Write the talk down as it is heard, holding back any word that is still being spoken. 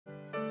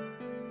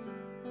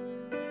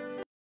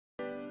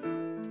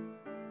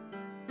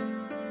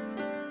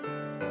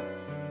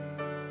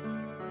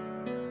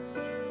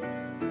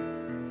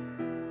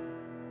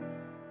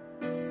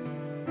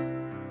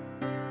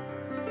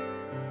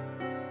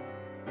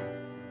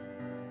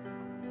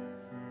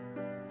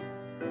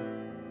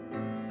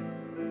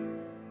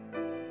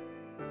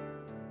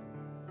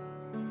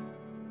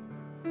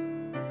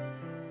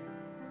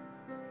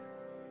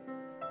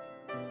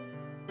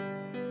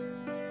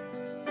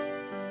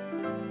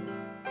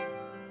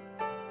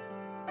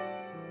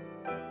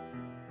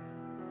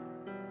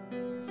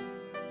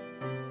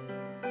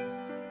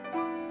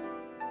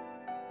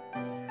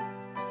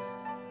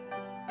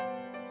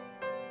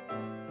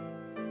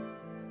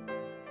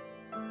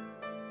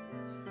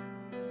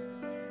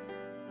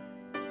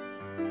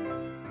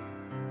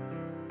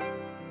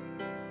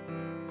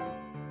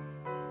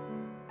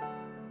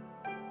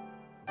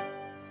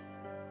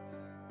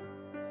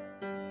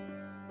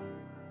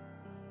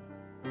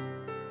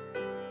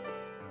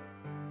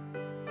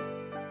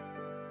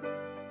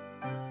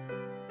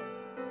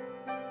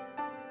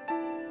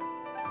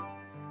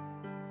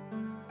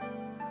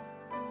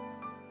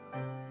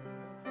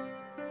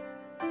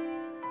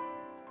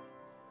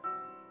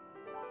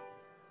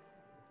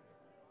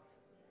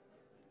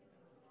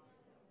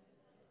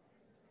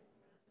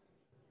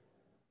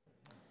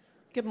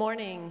Good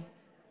morning.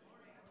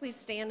 Please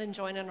stand and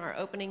join in our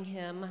opening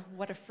hymn,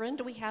 What a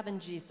Friend We Have in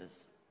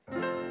Jesus.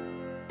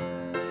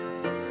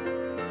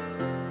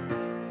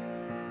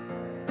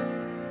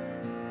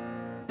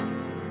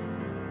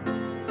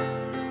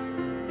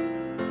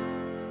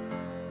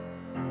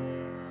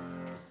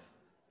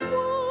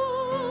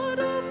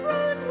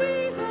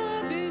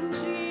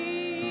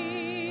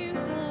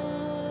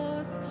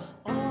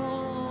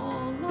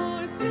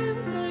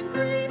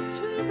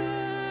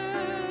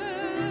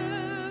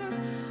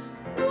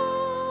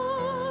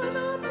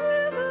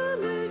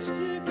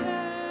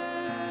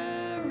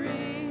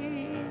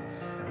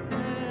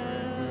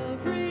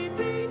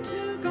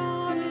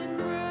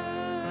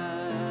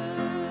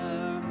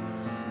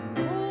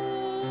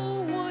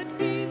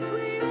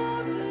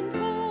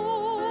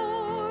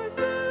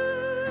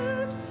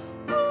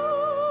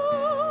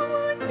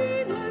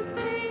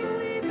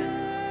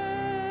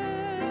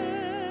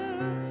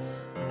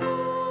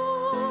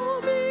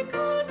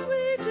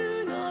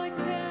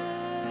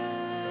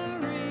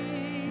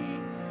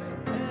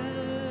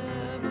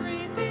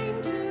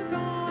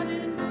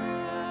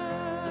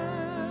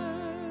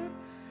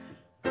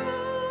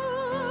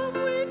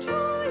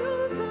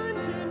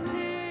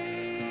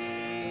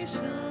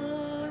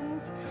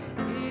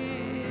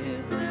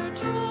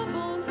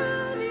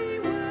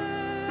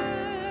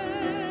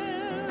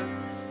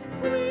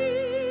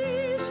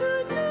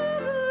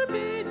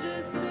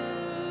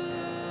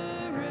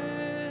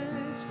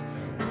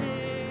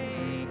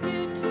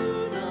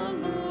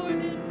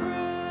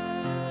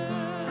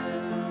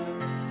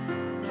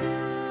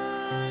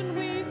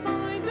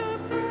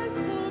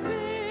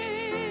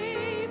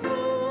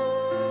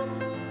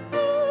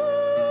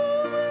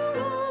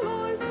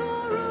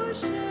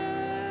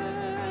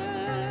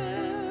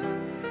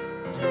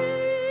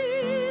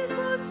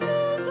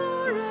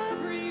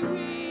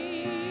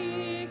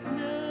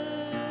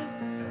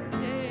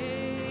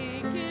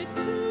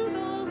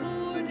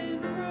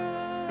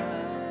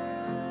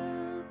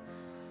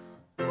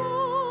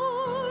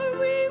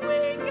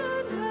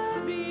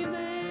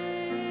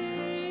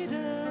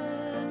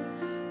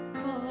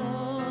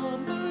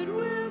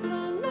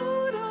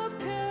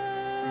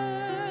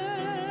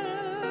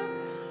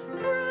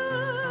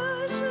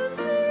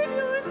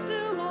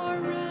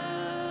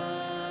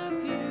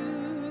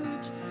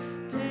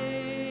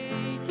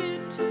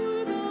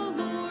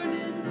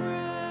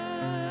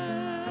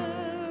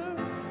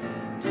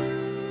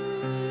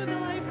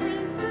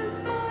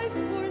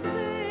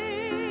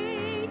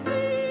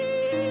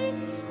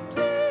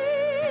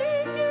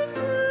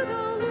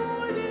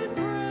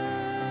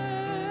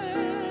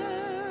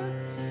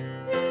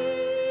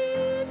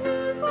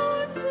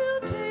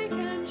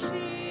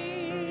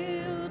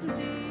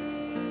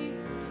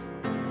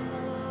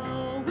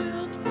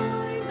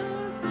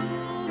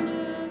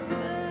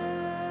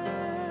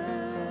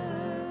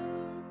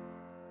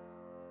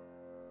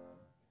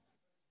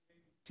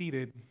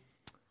 Seated.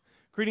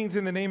 Greetings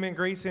in the name and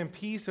grace and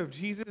peace of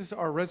Jesus,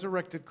 our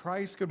resurrected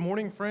Christ. Good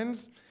morning,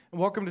 friends, and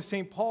welcome to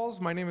St. Paul's.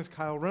 My name is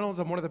Kyle Reynolds.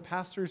 I'm one of the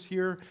pastors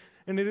here,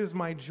 and it is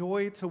my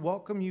joy to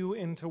welcome you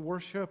into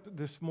worship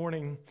this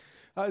morning.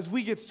 As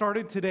we get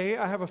started today,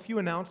 I have a few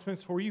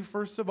announcements for you.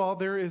 First of all,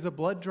 there is a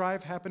blood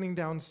drive happening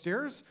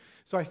downstairs,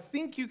 so I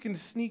think you can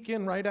sneak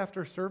in right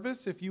after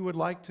service if you would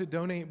like to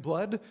donate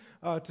blood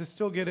to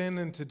still get in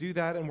and to do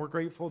that, and we're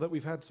grateful that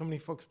we've had so many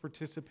folks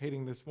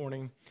participating this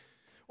morning.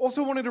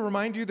 Also wanted to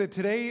remind you that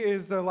today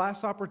is the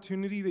last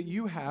opportunity that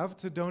you have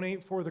to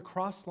donate for the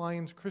Cross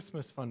Lines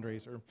Christmas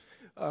fundraiser.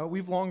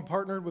 We've long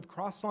partnered with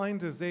Cross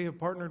Lines as they have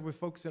partnered with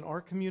folks in our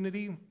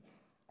community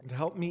to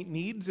help meet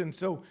needs. And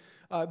so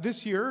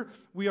this year,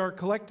 we are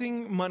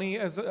collecting money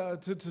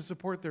to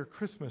support their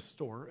Christmas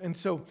store. And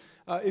so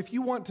if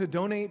you want to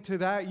donate to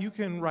that, you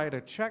can write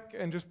a check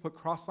and just put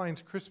Cross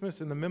Lines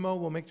Christmas in the memo.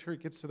 We'll make sure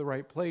it gets to the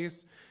right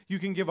place. You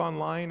can give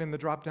online in the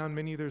drop-down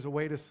menu. There's a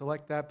way to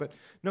select that. But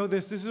know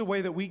this is a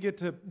way that we get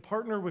to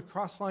partner with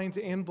Cross Lines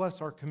and bless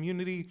our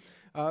community.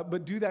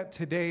 But do that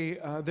today.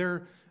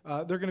 They're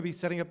going to be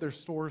setting up their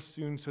stores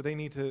soon, so they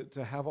need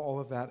to have all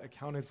of that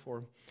accounted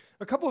for.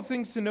 A couple of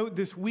things to note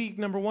this week.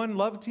 Number one,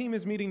 Love Team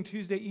is meeting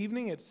Tuesday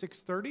evening at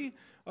 6:30.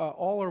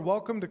 All are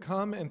welcome to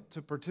come and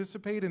to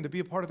participate and to be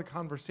a part of the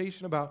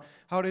conversation about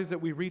how it is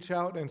that we reach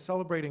out and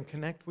celebrate and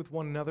connect with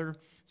one another.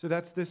 So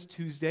that's this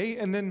Tuesday.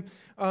 And then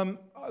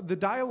the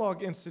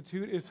Dialogue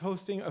Institute is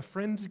hosting a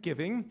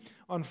Friendsgiving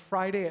on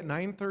Friday at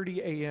 9:30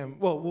 a.m.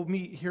 Well, we'll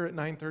meet here at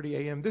 9:30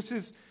 a.m. This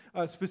is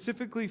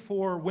specifically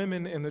for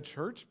women in the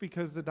church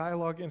because the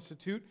Dialogue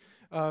Institute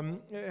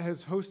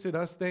has hosted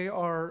us. They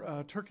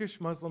are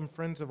Turkish Muslim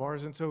friends of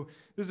ours, and so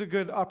this is a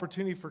good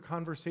opportunity for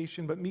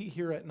conversation, but meet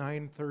here at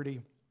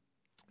 9:30.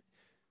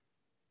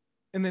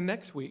 And then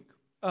next week,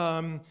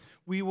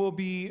 we will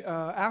be,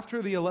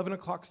 after the 11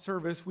 o'clock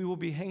service, we will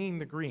be hanging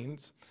the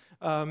greens.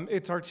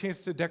 It's our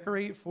chance to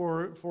decorate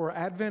for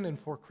Advent and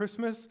for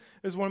Christmas.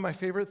 It's one of my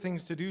favorite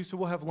things to do. So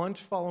we'll have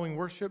lunch following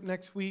worship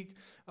next week,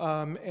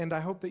 and I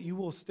hope that you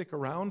will stick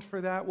around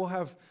for that. We'll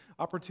have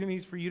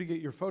opportunities for you to get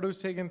your photos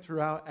taken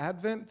throughout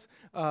Advent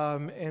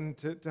and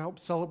to help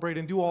celebrate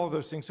and do all of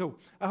those things. So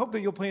I hope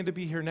that you'll plan to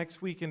be here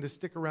next week and to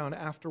stick around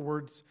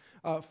afterwards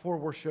for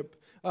worship.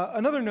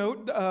 Another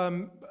note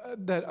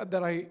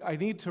that I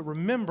need to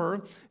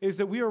remember is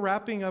that we are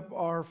wrapping up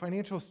our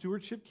financial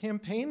stewardship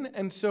campaign.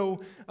 And so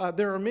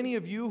there are many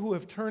of you who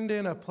have turned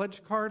in a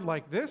pledge card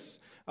like this.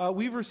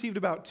 We've received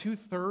about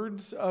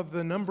 2/3 of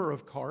the number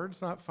of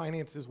cards, not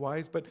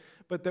finances-wise,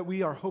 but that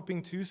we are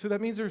hoping to. So that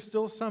means there's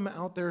still some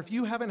out there. If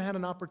you haven't had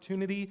an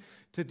opportunity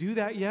to do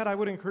that yet, I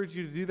would encourage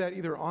you to do that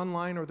either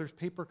online or there's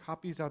paper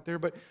copies out there.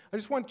 But I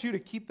just want you to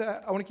keep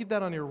that. I want to keep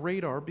that on your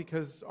radar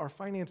because our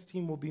finance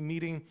team will be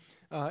meeting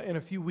in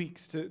a few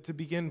weeks to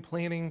begin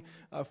planning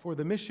for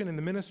the mission and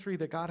the ministry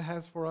that God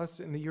has for us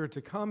in the year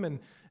to come.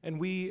 And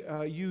we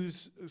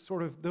use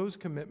sort of those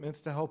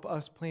commitments to help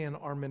us plan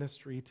our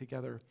ministry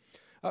together.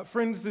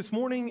 Friends, this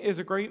morning is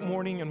a great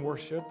morning in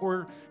worship.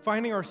 We're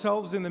finding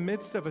ourselves in the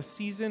midst of a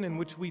season in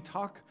which we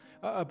talk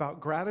about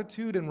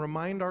gratitude and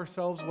remind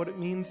ourselves what it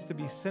means to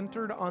be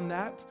centered on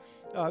that.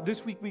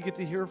 This week we get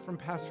to hear from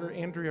Pastor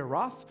Andrea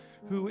Roth,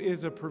 who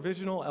is a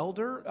provisional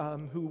elder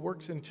who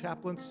works in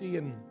chaplaincy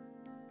and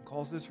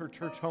calls this her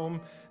church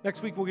home.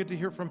 Next week we'll get to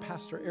hear from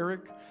Pastor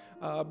Eric.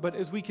 But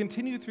as we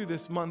continue through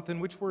this month in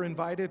which we're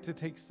invited to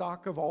take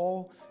stock of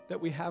all that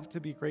we have to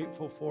be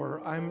grateful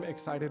for, I'm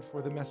excited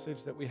for the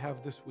message that we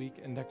have this week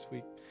and next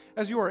week.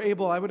 As you are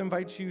able, I would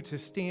invite you to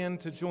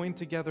stand to join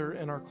together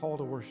in our call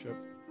to worship.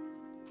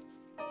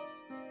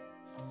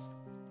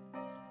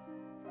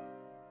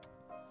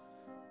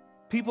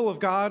 People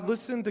of God,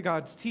 listen to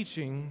God's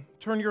teaching.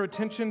 Turn your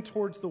attention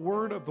towards the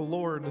word of the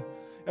Lord,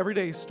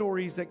 everyday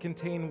stories that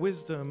contain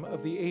wisdom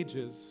of the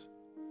ages.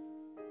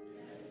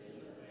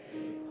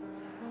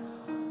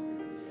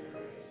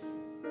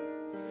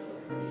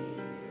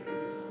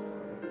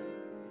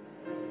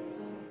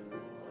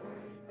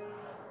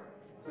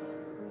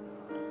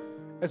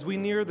 As we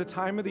near the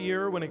time of the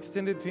year when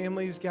extended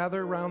families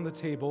gather around the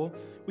table,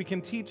 we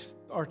can teach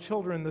our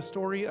children the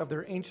story of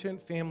their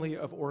ancient family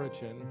of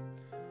origin.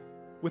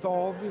 With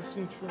all this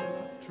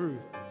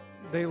truth,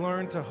 they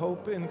learn to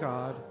hope in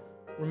God,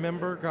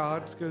 remember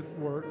God's good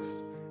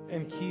works,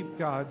 and keep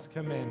God's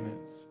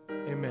commandments.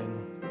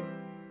 Amen.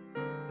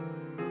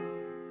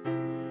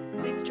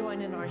 Please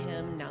join in our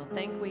hymn, Now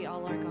Thank We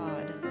All Our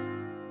God.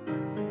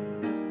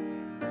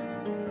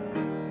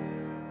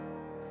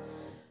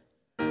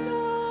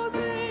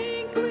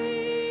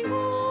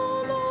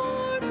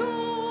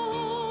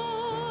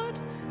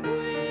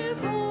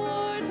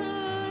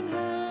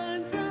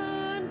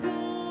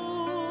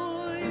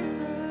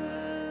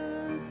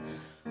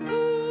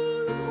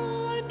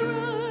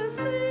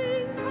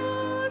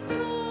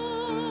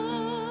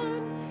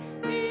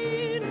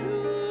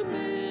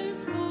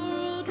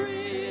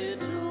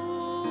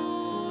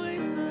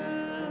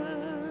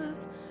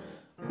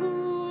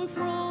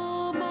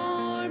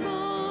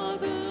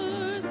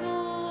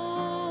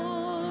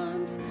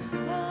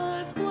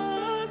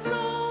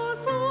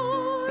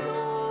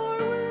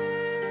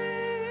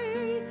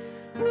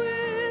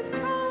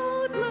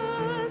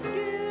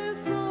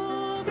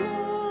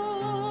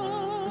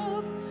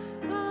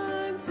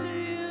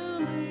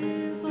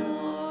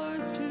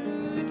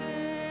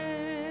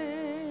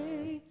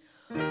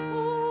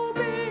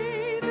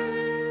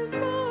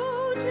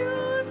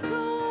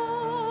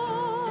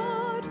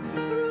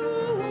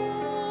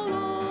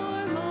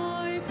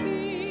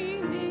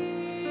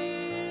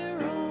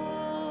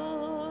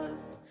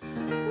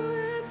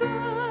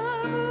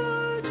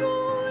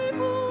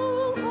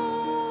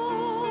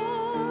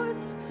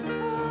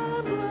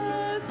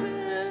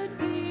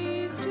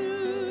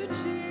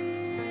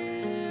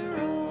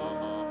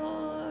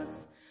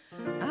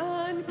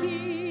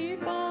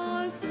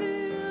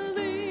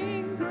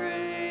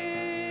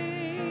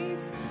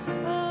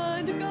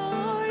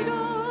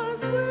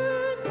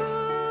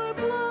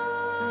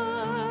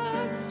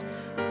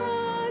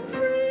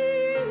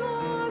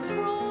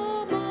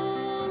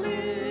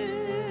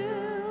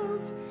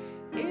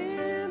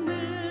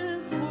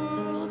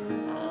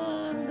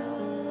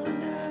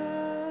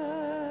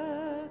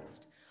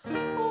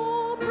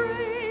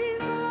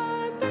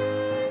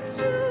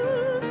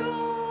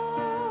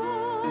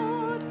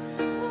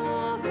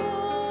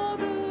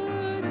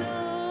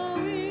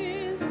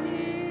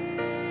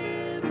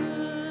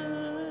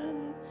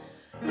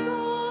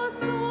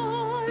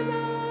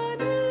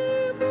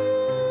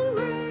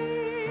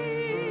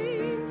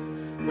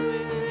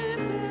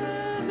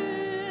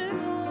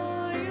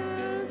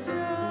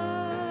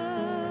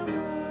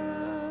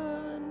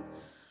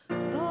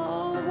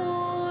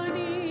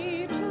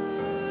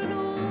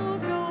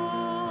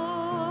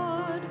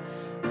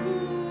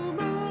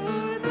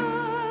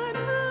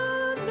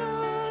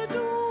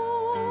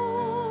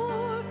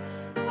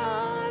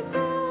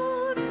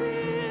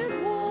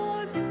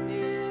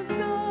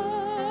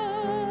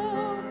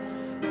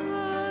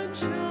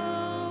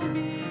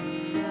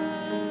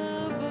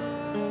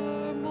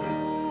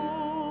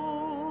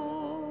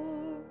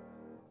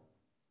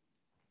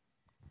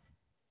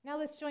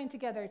 let's join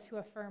together to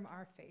affirm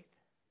our faith.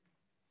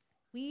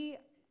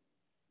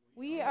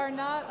 We are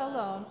not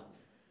alone.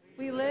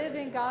 We live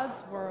in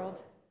God's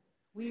world.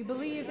 We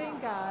believe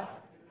in God,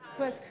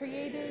 who has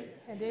created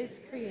and is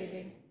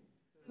creating,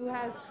 who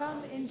has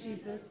come in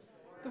Jesus,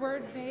 the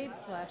Word made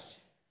flesh,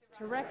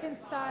 to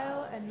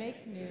reconcile and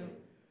make new,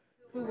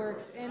 who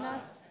works in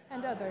us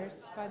and others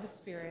by the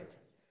Spirit.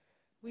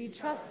 We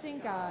trust in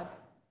God.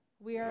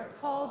 We are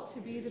called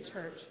to be the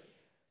church,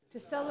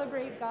 to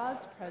celebrate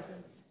God's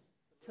presence,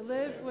 to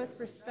live with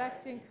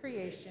respect in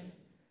creation,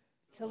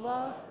 to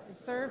love and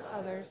serve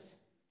others,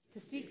 to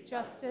seek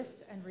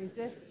justice and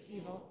resist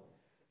evil,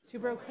 to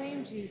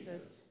proclaim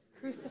Jesus,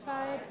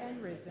 crucified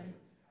and risen,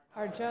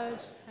 our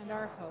judge and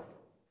our hope.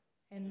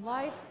 In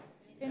life,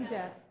 in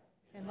death,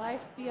 in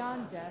life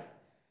beyond death,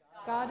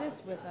 God is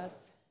with us.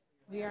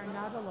 We are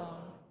not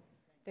alone.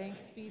 Thanks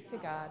be to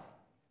God.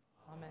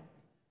 Amen.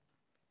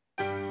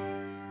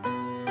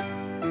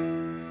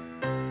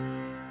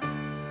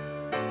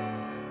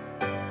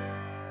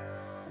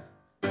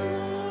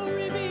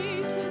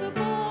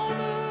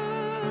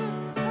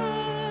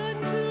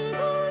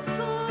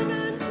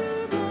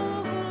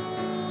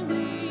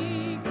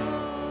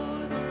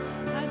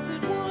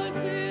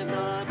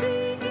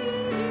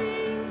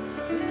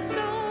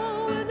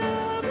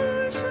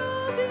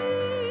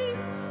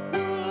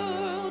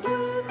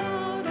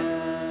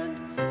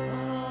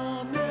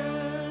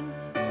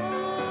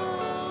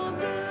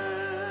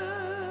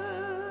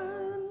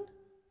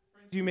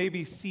 You may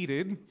be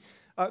seated.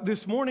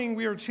 This morning,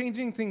 we are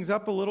changing things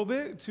up a little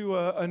bit to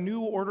a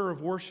new order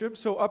of worship.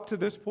 So up to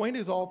this point,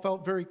 has all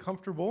felt very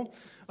comfortable.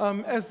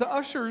 As the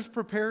ushers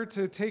prepare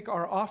to take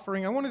our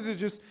offering, I wanted to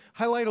just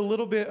highlight a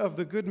little bit of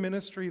the good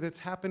ministry that's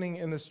happening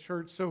in this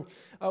church. So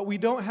we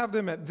don't have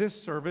them at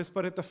this service,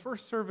 but at the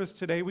first service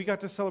today, we got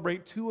to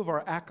celebrate 2 of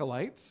our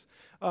acolytes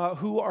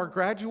who are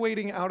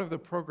graduating out of the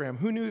program.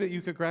 Who knew that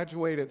you could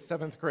graduate at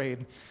 7th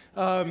grade?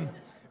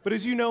 But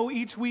as you know,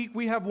 each week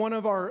we have one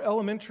of our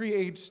elementary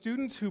age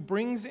students who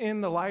brings in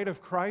the light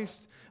of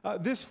Christ.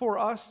 This for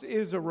us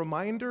is a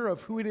reminder of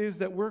who it is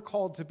that we're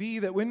called to be,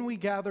 that when we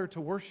gather to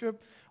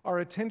worship, our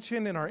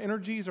attention and our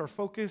energies are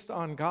focused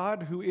on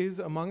God who is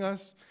among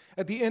us.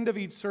 At the end of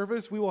each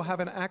service, we will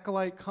have an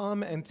acolyte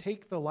come and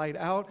take the light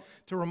out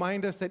to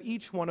remind us that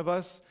each one of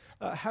us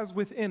has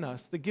within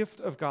us the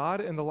gift of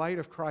God and the light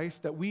of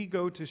Christ that we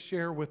go to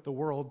share with the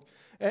world.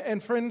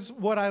 And friends,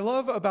 what I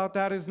love about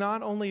that is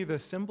not only the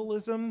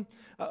symbolism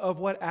of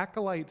what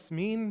acolytes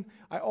mean,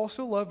 I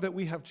also love that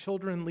we have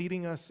children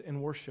leading us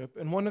in worship.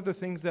 And one of the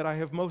things that I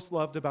have most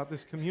loved about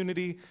this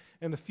community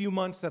in the few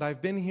months that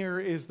I've been here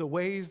is the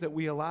ways that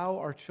we allow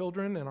our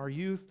children and our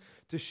youth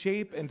to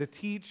shape and to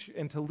teach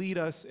and to lead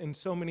us in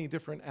so many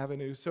different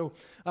avenues. So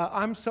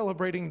I'm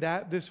celebrating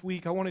that this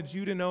week. I wanted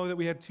you to know that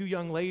we had 2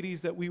 young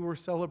ladies that we were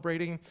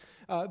celebrating.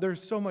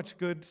 There's so much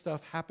good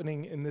stuff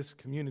happening in this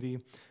community.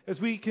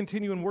 As we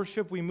continue in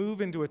worship, we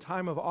move into a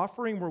time of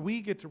offering where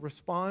we get to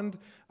respond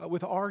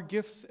with our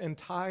gifts and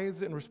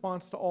tithes in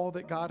response to all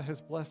that God has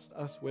blessed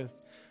us with.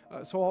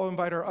 So I'll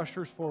invite our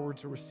ushers forward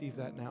to receive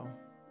that now.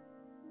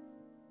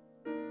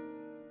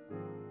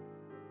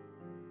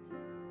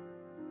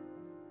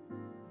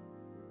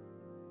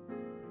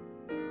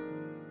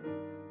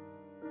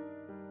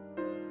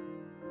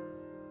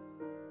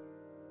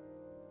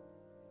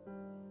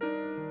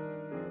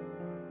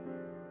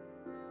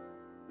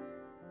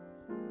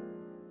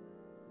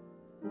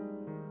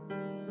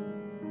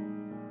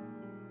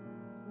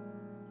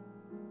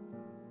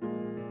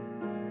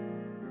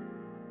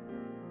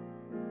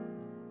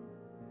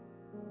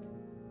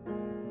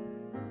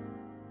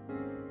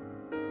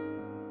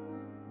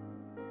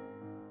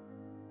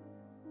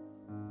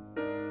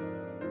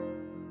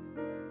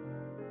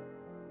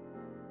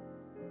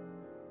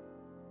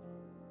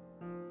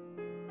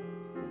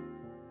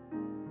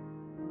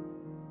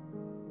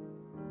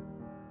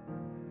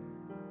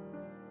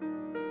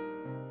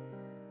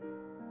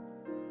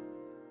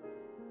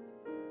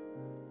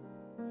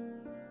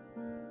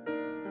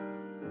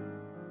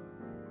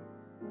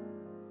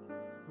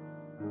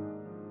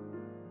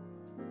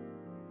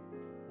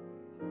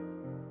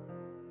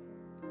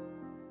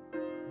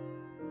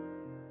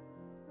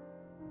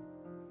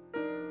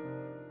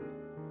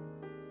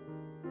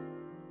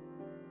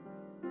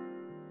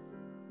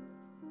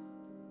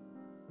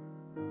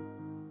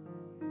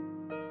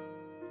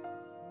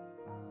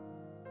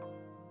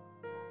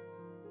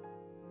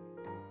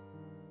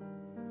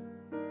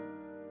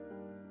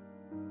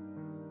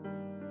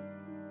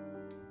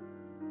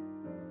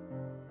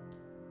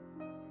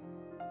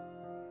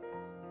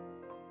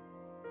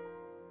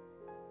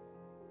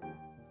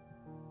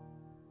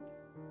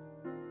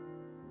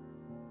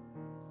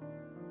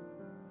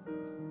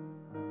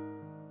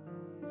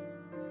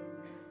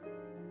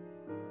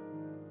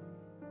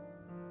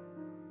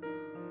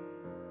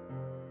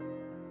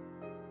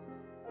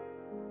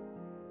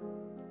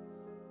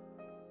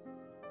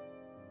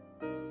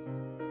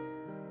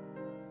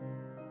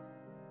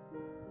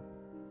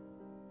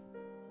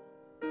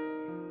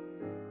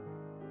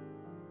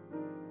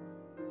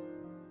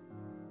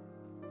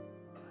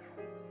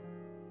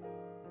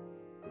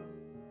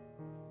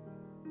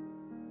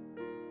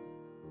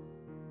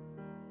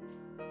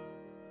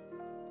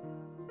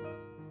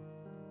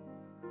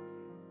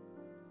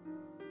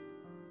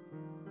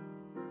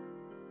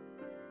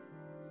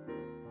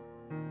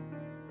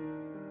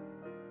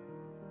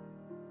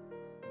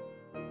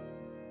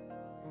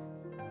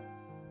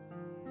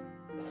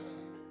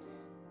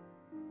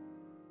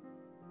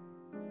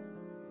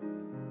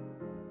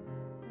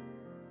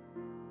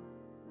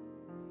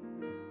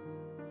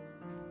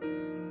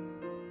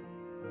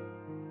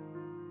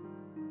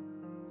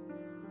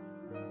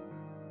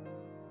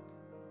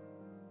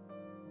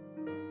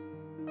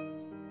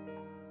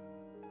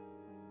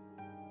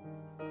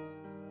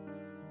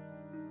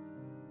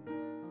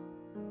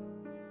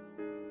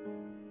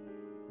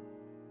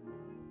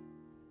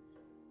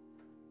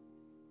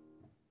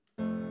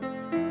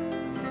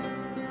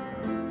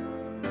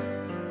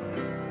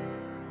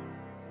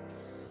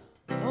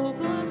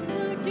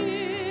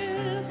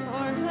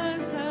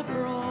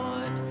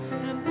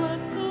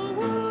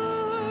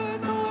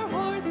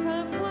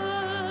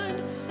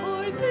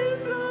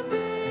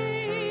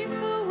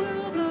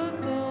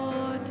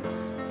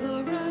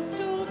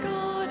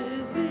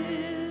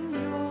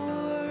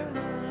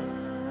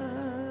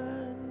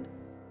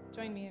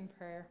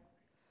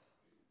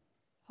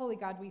 holy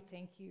God, we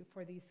thank you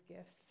for these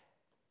gifts.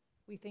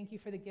 We thank you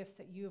for the gifts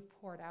that you have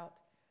poured out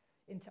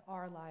into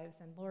our lives.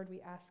 And Lord, we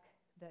ask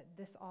that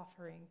this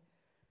offering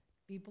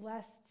be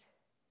blessed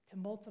to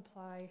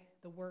multiply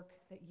the work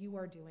that you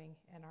are doing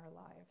in our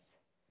lives.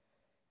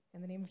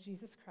 In the name of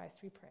Jesus Christ,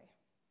 we pray.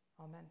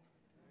 Amen.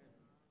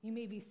 You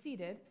may be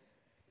seated.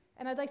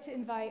 And I'd like to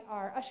invite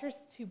our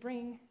ushers to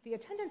bring the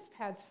attendance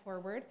pads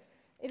forward.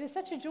 It is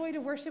such a joy to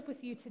worship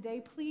with you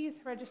today. Please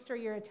register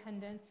your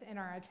attendance in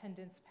our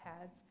attendance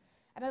pads.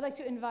 And I'd like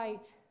to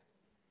invite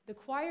the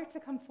choir to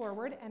come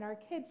forward and our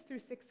kids through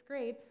 6th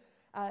grade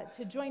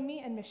to join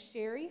me and Miss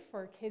Sherry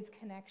for Kids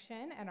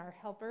Connection, and our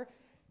helpers.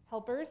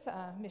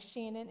 Miss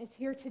Shannon is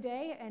here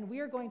today, and we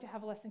are going to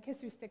have a lesson. Kids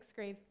through 6th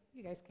grade,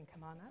 you guys can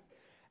come on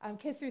up.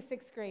 Kids through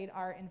 6th grade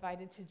are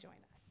invited to join us.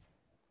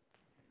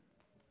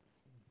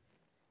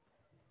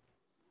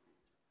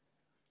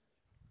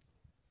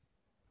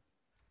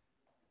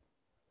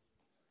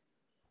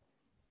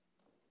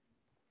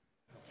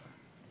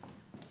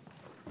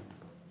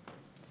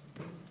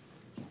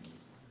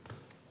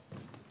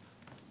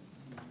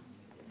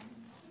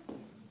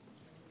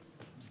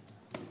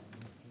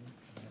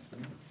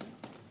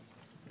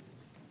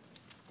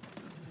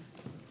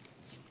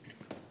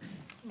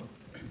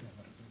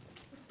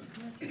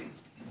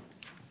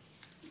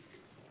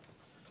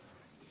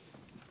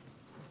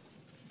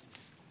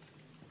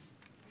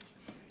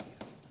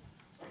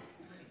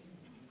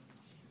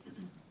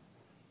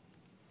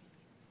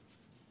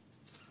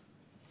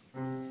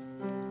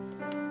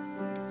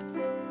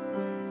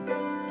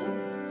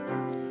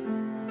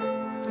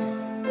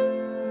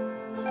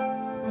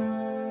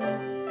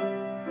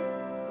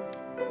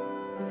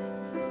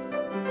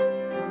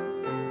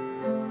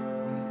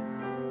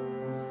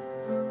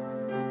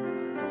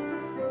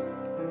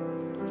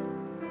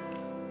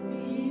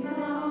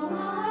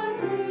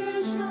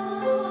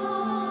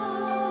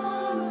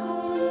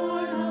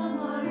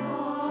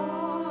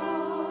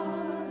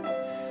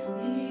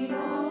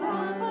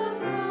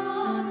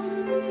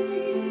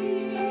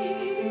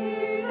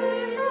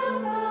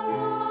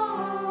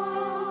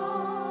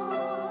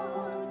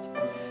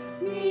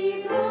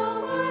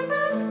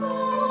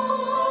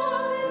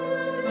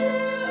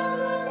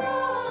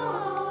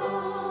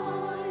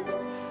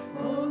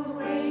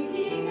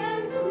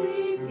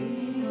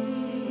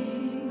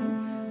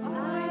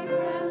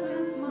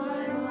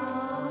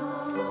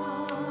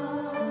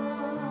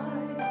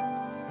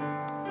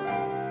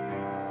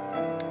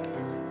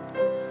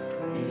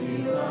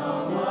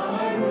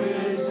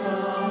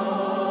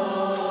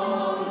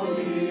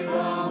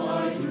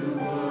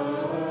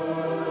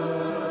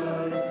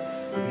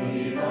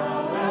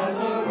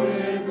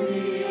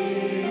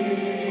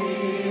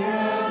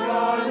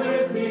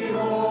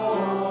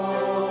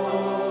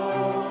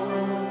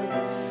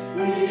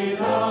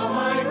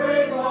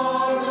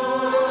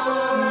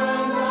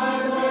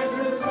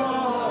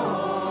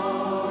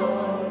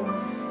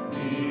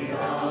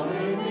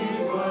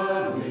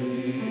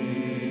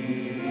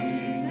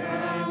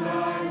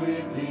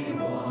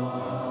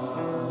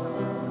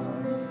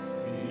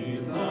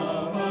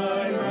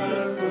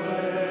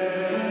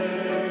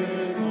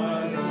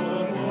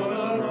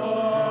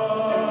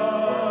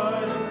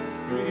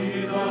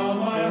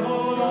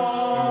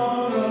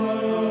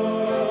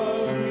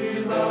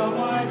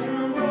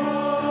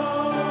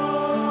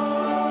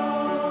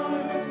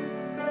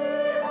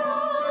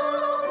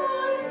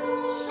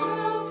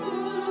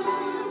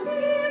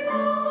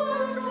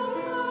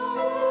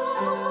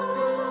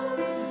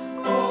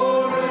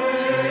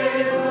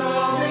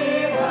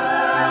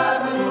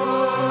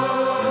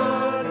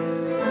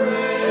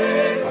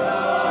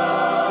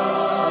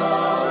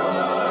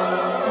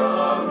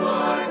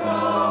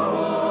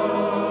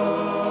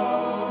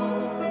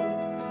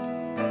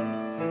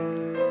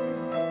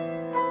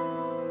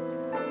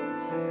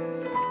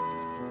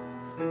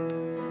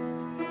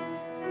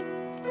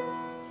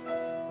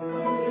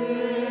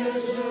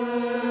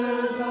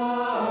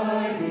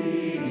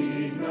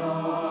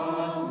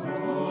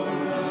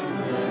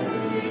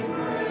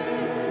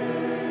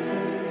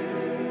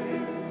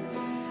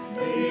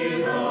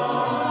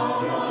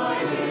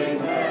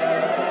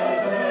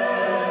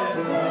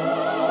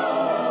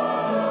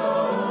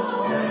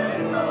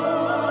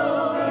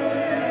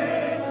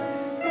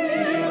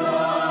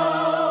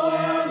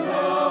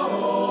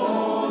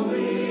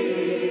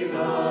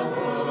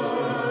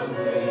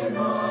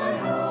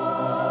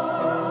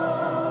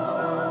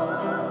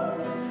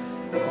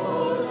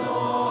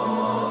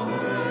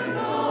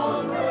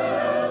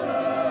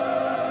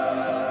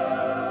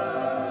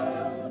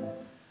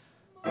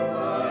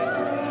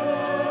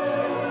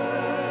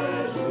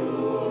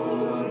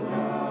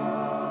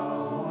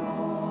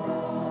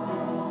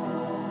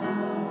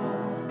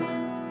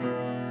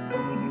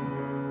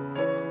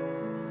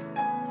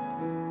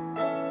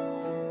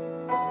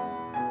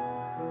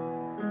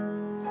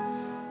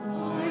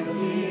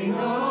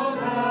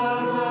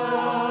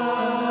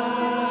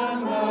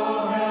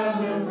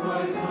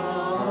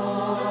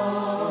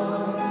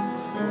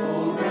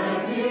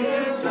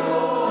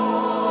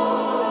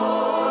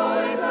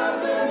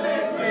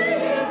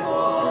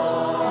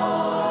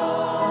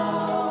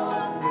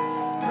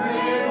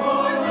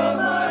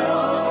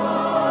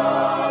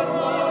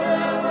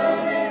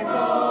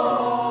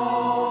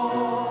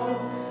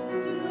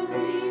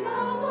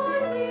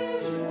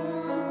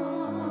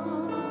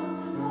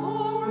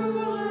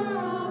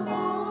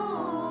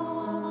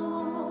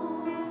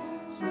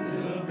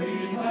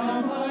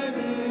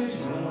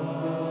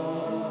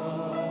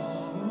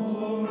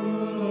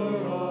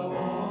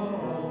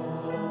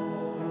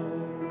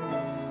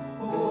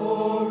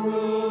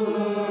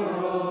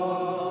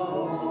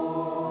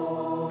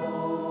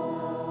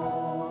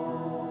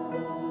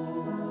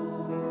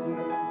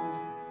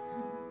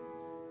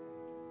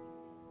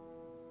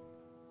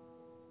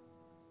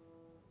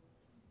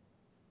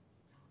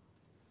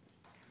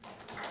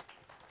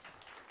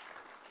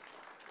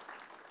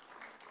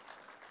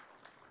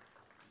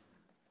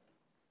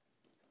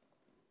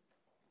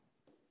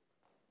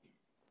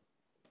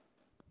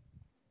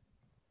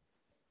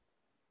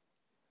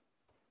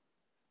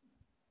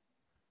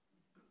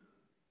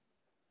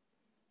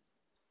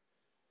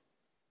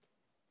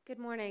 Good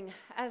morning.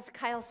 As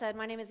Kyle said,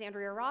 my name is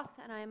Andrea Roth,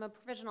 and I am a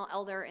provisional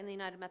elder in the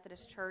United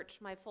Methodist Church.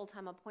 My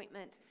full-time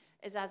appointment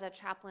is as a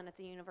chaplain at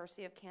the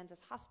University of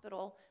Kansas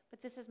Hospital,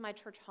 but this is my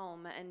church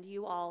home, and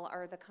you all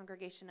are the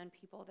congregation and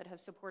people that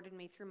have supported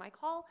me through my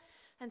call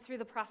and through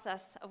the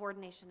process of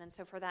ordination. And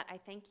so for that, I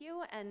thank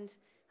you, and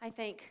I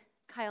thank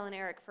Kyle and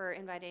Eric for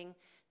inviting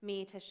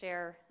me to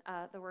share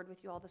the word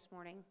with you all this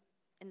morning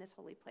in this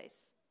holy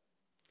place.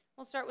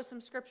 We'll start with some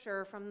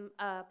scripture from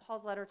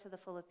Paul's letter to the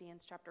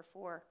Philippians, chapter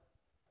 4.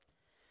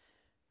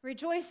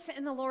 Rejoice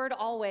in the Lord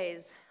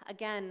always.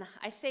 Again,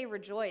 I say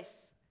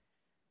rejoice.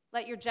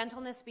 Let your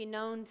gentleness be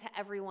known to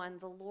everyone.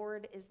 The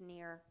Lord is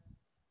near.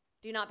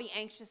 Do not be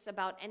anxious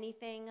about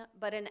anything,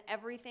 but in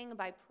everything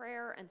by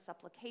prayer and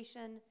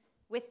supplication,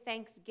 with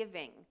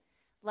thanksgiving,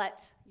 let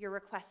your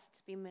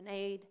requests be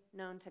made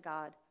known to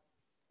God.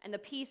 And the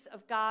peace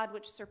of God,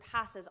 which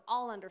surpasses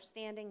all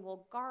understanding,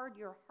 will guard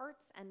your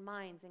hearts and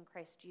minds in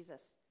Christ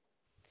Jesus.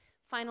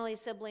 Finally,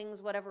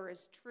 siblings, whatever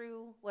is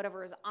true,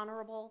 whatever is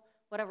honorable,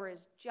 whatever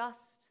is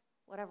just,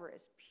 whatever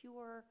is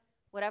pure,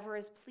 whatever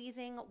is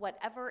pleasing,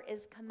 whatever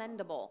is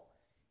commendable,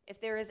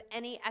 if there is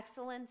any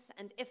excellence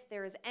and if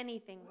there is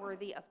anything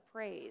worthy of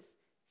praise,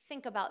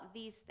 think about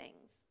these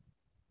things.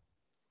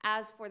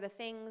 As for the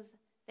things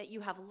that you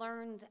have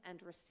learned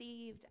and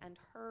received and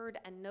heard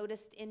and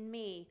noticed in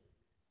me,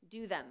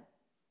 do them,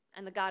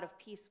 and the God of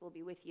peace will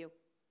be with you.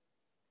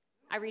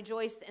 I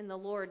rejoice in the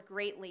Lord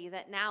greatly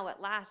that now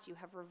at last you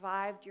have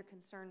revived your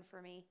concern for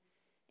me.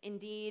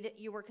 Indeed,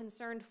 you were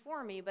concerned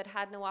for me, but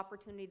had no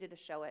opportunity to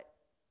show it.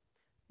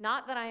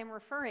 Not that I am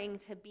referring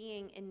to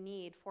being in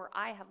need, for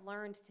I have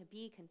learned to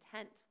be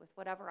content with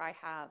whatever I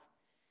have.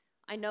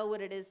 I know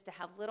what it is to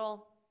have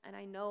little, and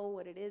I know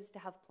what it is to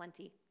have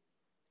plenty.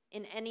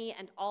 In any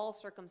and all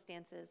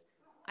circumstances,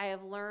 I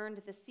have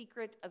learned the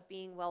secret of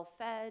being well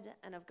fed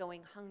and of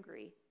going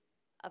hungry,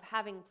 of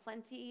having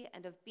plenty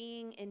and of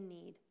being in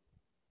need.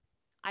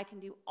 I can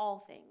do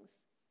all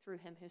things through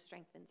him who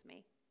strengthens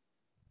me.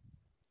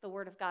 The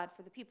word of God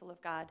for the people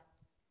of God.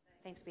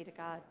 Thanks be to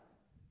God.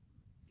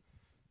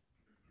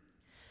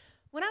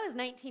 When I was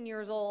 19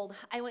 years old,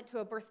 I went to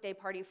a birthday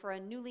party for a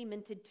newly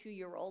minted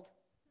 2-year-old.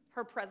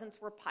 Her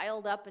presents were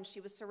piled up and she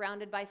was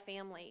surrounded by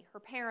family, her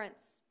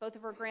parents, both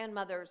of her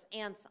grandmothers,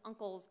 aunts,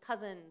 uncles,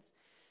 cousins.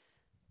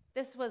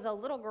 This was a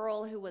little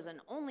girl who was an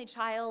only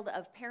child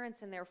of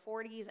parents in their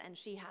 40s, and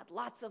she had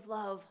lots of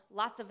love,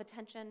 lots of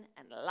attention,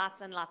 and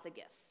lots of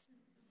gifts.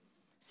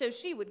 So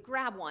she would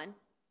grab one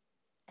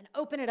and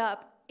open it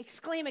up,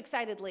 exclaim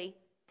excitedly,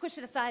 push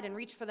it aside, and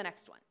reach for the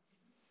next one.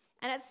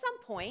 And at some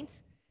point,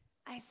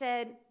 I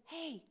said,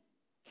 "Hey,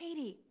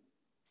 Katie,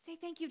 say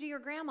thank you to your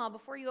grandma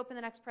before you open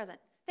the next present."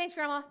 "Thanks,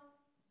 Grandma."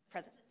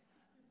 Present.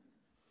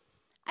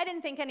 I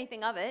didn't think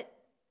anything of it,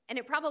 and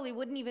it probably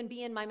wouldn't even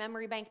be in my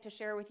memory bank to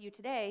share with you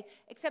today,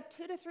 except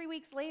 2 to 3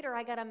 weeks later,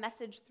 I got a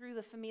message through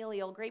the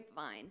familial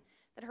grapevine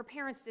that her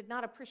parents did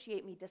not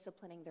appreciate me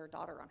disciplining their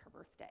daughter on her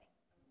birthday.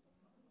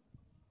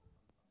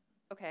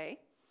 Okay.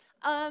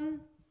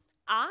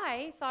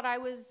 I thought I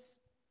was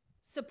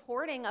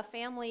supporting a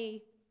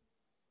family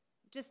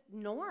just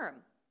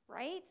norm,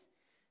 right?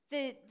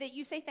 That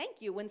you say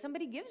thank you when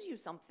somebody gives you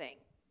something.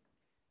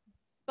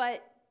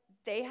 But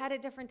they had a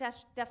different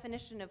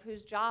definition of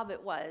whose job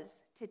it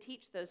was to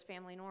teach those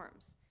family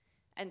norms.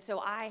 And so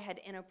I had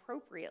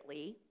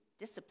inappropriately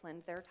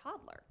disciplined their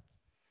toddler.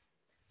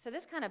 So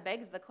this kind of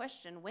begs the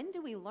question, when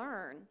do we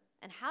learn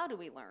and how do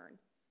we learn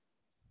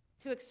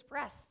to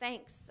express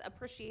thanks,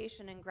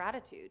 appreciation, and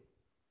gratitude?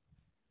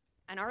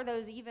 And are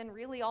those even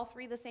really all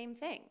three the same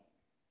thing?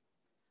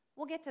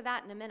 We'll get to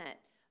that in a minute.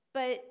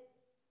 But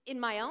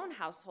in my own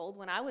household,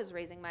 when I was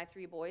raising my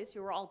 3 boys,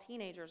 who are all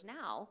teenagers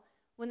now,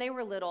 when they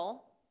were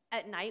little,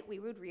 at night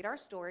we would read our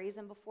stories,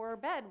 and before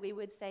bed we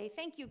would say,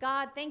 "Thank you,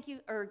 God, thank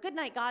you," or "Good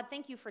night, God,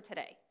 thank you for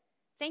today.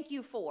 Thank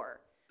you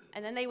for,"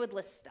 and then they would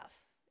list stuff.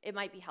 It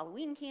might be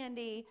Halloween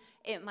candy.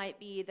 It might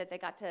be that they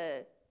got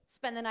to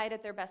spend the night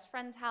at their best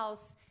friend's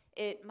house.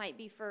 It might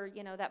be for,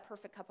 that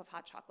perfect cup of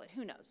hot chocolate.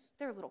 Who knows?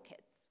 They're little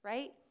kids,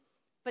 right?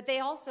 But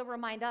they also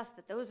remind us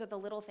that those are the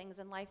little things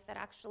in life that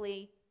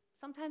actually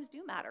sometimes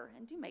do matter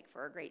and do make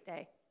for a great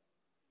day.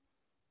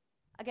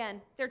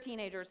 Again, they're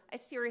teenagers. I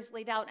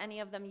seriously doubt any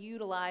of them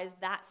utilize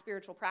that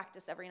spiritual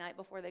practice every night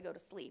before they go to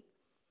sleep.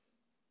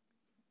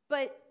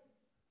 But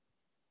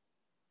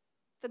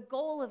the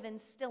goal of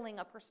instilling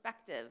a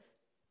perspective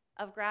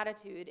of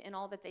gratitude in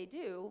all that they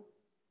do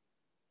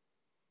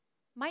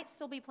might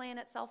still be playing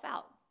itself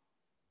out.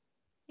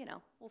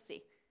 We'll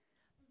see.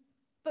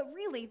 But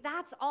really,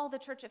 that's all the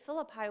church at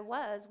Philippi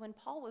was when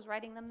Paul was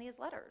writing them these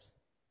letters.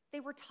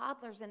 They were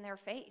toddlers in their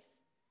faith.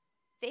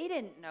 They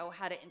didn't know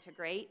how to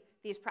integrate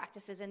these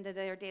practices into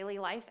their daily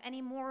life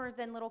any more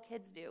than little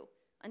kids do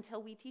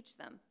until we teach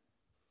them.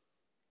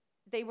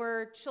 They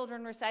were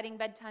children reciting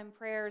bedtime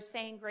prayers,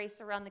 saying grace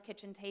around the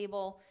kitchen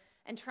table,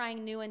 and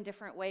trying new and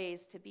different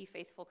ways to be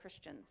faithful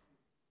Christians.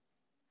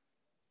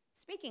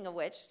 Speaking of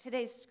which,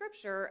 today's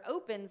scripture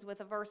opens with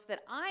a verse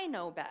that I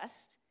know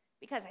best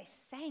because I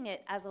sang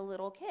it as a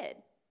little kid.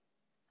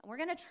 And we're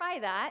going to try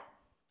that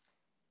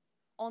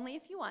only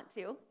if you want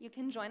to. You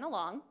can join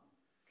along.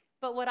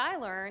 But what I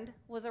learned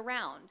was a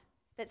round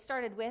that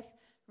started with,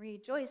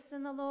 rejoice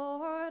in the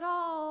Lord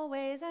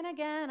always, and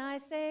again I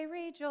say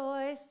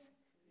rejoice.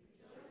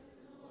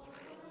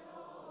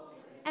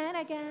 And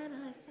again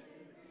I say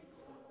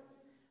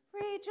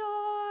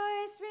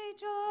rejoice,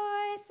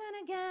 rejoice,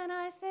 and again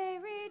I say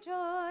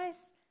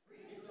rejoice.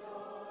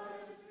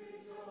 Rejoice,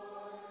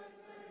 rejoice,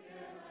 and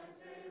again I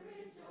say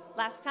rejoice.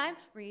 Last time,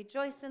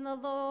 rejoice in the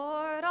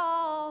Lord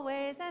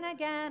always, and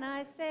again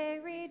I say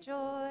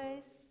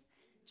rejoice.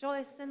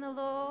 Rejoice in the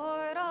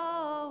Lord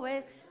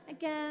always,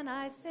 again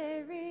I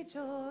say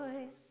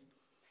rejoice.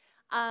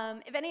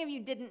 If any of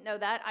you didn't know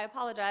that, I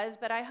apologize,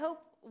 but I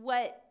hope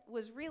what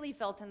was really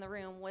felt in the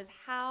room was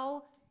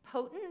how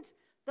potent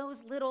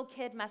those little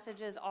kid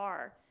messages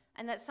are,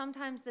 and that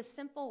sometimes the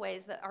simple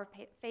ways that our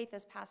faith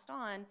is passed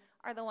on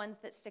are the ones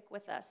that stick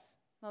with us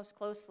most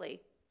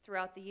closely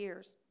throughout the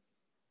years.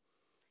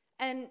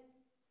 And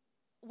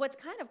what's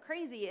kind of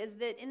crazy is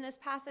that in this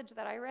passage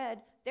that I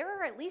read, there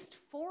are at least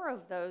 4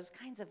 of those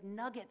kinds of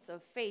nuggets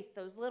of faith,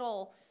 those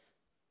little,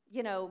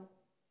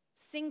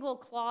 single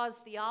clause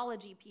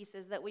theology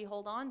pieces that we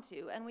hold on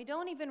to, and we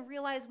don't even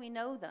realize we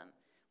know them.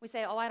 We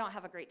say, oh, I don't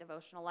have a great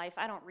devotional life.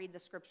 I don't read the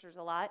scriptures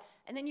a lot.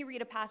 And then you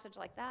read a passage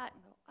like that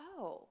and go,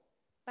 oh,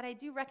 but I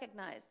do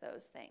recognize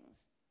those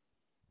things.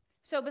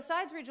 So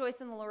besides rejoice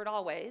in the Lord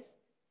always,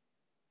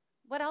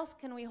 what else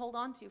can we hold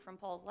on to from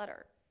Paul's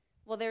letter?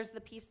 Well, there's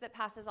the peace that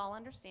passes all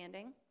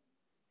understanding.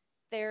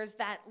 There's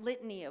that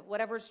litany of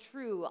whatever's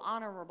true,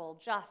 honorable,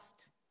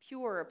 just,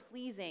 pure,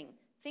 pleasing.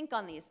 Think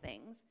on these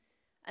things.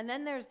 And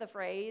then there's the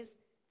phrase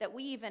that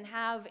we even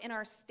have in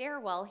our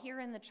stairwell here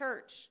in the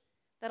church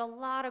that a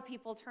lot of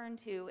people turn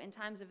to in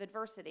times of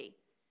adversity.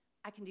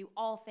 I can do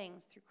all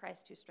things through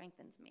Christ who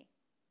strengthens me.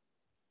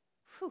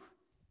 Whew,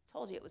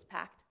 told you it was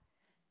packed.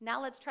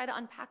 Now let's try to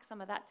unpack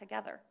some of that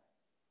together.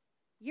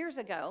 Years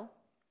ago,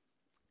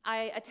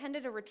 I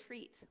attended a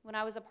retreat when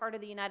I was a part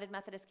of the United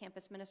Methodist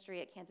Campus Ministry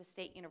at Kansas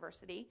State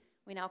University.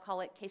 We now call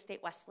it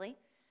K-State Wesley.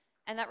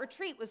 And that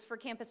retreat was for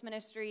campus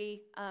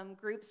ministry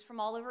groups from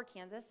all over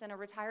Kansas, and a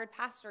retired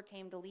pastor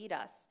came to lead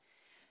us.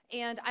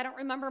 And I don't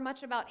remember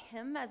much about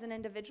him as an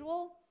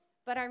individual,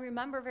 but I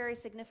remember very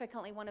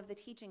significantly one of the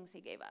teachings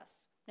he gave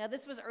us. Now,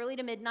 this was early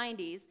to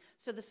mid-90s,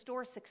 so the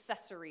store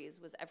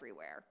Successories was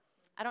everywhere.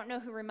 I don't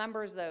know who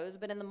remembers those,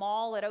 but in the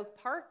mall at Oak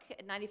Park,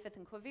 at 95th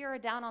and Quivira,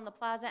 down on the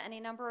plaza, any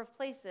number of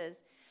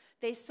places,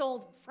 they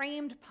sold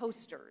framed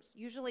posters,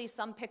 usually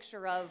some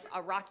picture of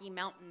a Rocky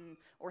Mountain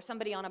or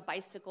somebody on a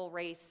bicycle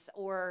race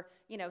or,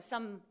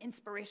 some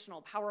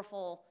inspirational,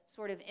 powerful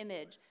sort of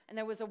image. And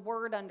there was a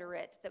word under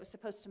it that was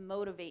supposed to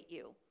motivate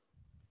you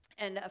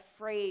and a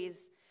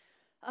phrase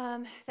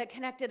that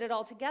connected it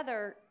all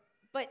together.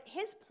 But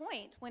his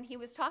point when he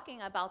was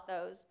talking about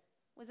those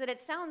was that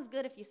it sounds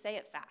good if you say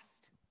it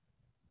fast.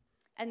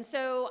 And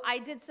so I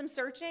did some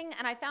searching,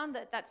 and I found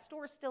that that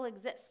store still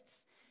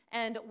exists.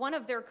 And one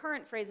of their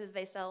current phrases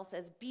they sell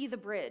says, be the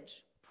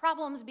bridge.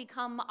 Problems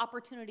become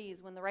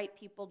opportunities when the right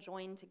people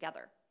join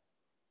together.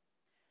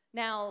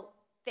 Now,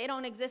 they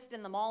don't exist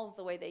in the malls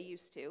the way they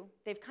used to.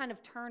 They've kind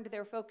of turned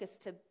their focus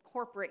to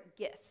corporate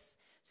gifts.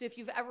 So if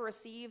you've ever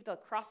received a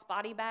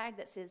crossbody bag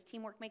that says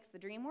teamwork makes the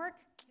dream work,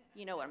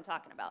 you know what I'm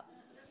talking about.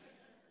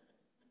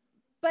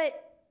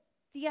 But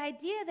the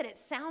idea that it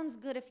sounds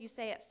good if you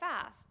say it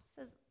fast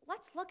says,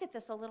 let's look at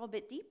this a little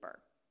bit deeper.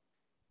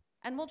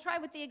 And we'll try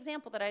with the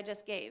example that I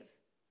just gave.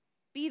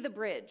 Be the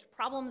bridge.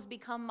 Problems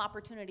become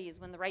opportunities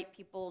when the right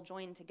people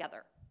join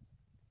together.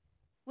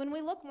 When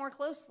we look more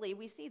closely,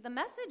 we see the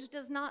message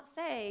does not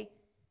say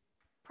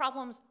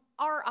problems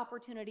are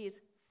opportunities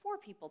for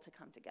people to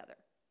come together.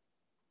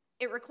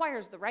 It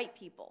requires the right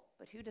people,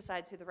 but who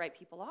decides who the right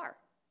people are?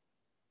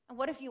 And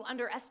what if you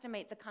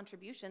underestimate the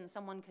contribution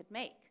someone could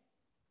make?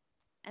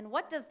 And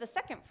what does the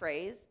second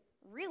phrase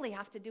really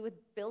have to do with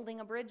building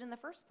a bridge in the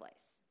first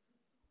place?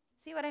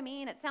 See what I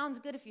mean? It sounds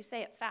good if you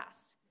say it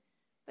fast,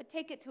 but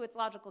take it to its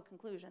logical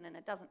conclusion and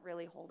it doesn't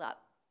really hold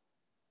up.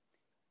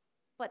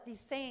 But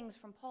these sayings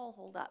from Paul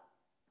hold up,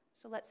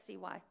 so let's see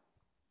why.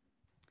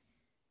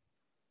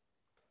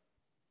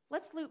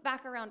 Let's loop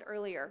back around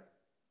earlier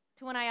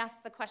to when I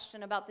asked the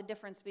question about the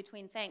difference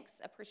between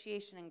thanks,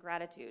 appreciation, and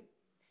gratitude.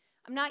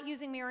 I'm not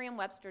using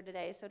Merriam-Webster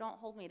today, so don't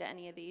hold me to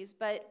any of these,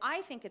 but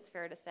I think it's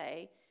fair to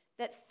say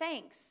that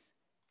thanks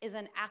is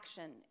an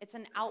action. It's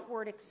an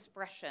outward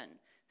expression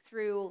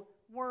through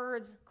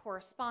words,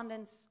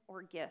 correspondence,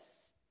 or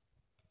gifts.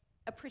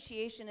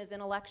 Appreciation is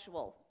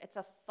intellectual. It's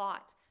a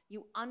thought.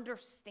 You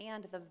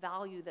understand the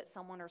value that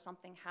someone or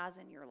something has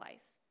in your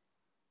life.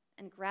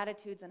 And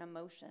gratitude's an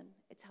emotion.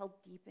 It's held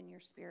deep in your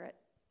spirit.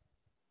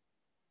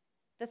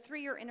 The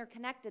three are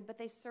interconnected, but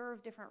they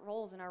serve different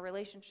roles in our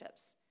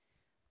relationships.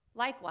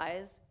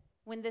 Likewise,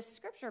 when this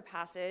scripture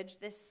passage,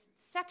 this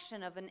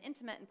section of an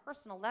intimate and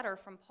personal letter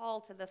from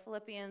Paul to the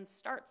Philippians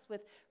starts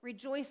with,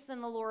 rejoice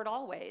in the Lord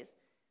always,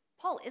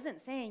 Paul isn't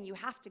saying you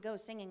have to go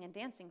singing and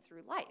dancing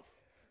through life,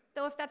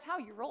 though if that's how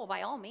you roll,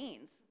 by all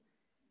means.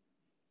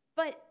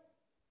 But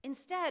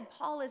instead,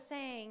 Paul is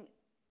saying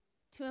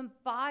to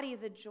embody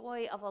the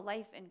joy of a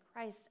life in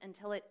Christ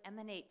until it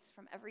emanates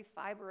from every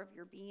fiber of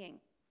your being.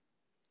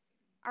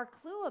 Our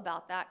clue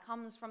about that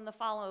comes from the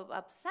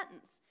follow-up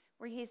sentence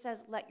where he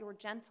says, let your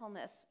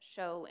gentleness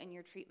show in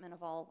your treatment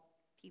of all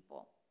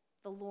people.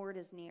 The Lord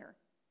is near.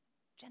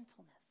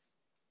 Gentleness.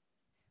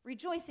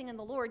 Rejoicing in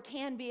the Lord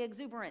can be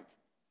exuberant,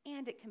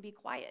 and it can be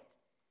quiet.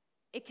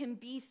 It can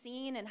be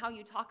seen in how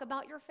you talk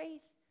about your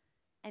faith,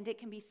 and it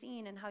can be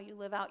seen in how you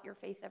live out your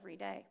faith every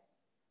day.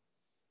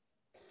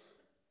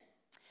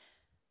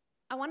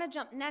 I want to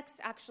jump next,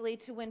 actually,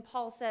 to when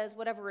Paul says,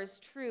 whatever is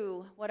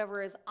true,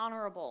 whatever is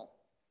honorable,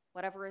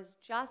 whatever is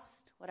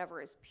just,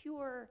 whatever is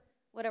pure,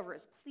 whatever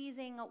is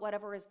pleasing,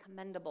 whatever is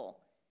commendable.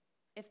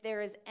 If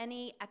there is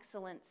any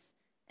excellence,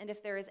 and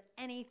if there is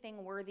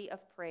anything worthy of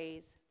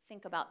praise,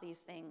 think about these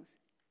things.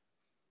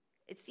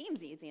 It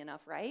seems easy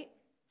enough, right?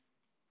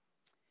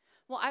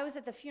 Well, I was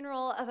at the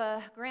funeral of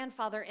a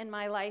grandfather in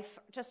my life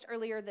just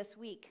earlier this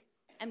week,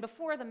 and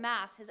before the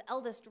Mass, his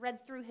eldest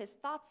read through his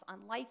thoughts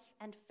on life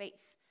and faith,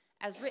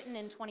 as written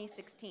in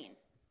 2016.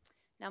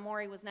 Now,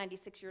 Maury was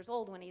 96 years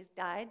old when he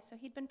died, so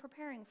he'd been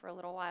preparing for a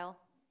little while.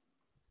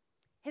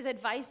 His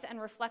advice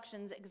and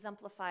reflections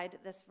exemplified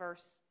this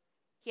verse.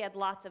 He had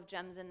lots of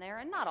gems in there,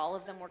 and not all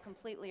of them were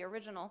completely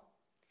original,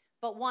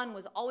 but one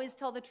was always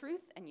tell the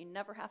truth, and you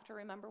never have to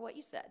remember what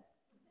you said.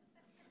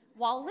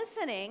 While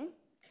listening,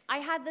 I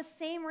had the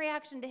same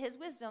reaction to his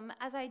wisdom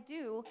as I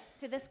do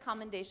to this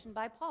commendation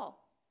by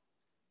Paul.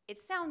 It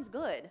sounds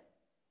good.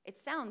 It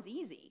sounds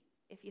easy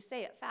if you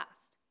say it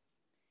fast.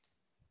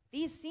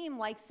 These seem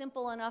like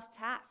simple enough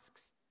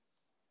tasks,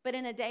 but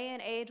in a day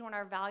and age when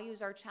our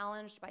values are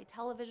challenged by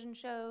television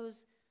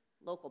shows,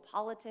 local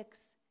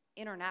politics,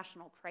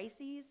 international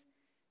crises,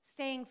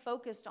 staying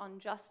focused on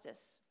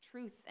justice,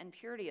 truth, and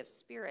purity of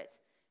spirit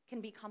can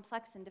be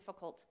complex and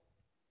difficult.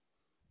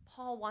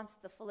 Paul wants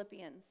the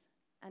Philippians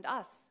and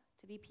us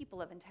to be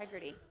people of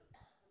integrity,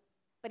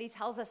 but he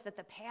tells us that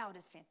the payout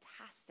is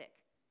fantastic.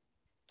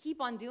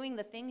 Keep on doing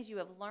the things you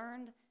have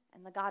learned,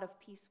 and the God of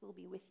peace will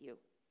be with you.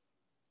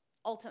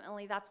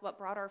 Ultimately, that's what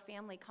brought our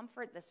family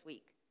comfort this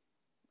week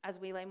as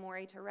we lay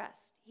Maury to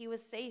rest. He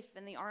was safe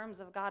in the arms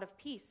of God of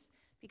peace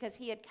because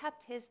he had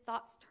kept his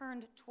thoughts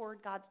turned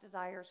toward God's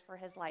desires for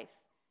his life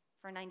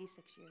for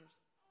 96 years.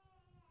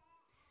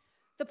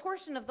 The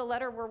portion of the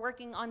letter we're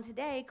working on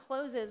today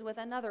closes with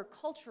another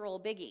cultural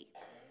biggie.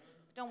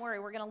 Don't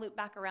worry, we're going to loop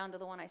back around to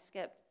the one I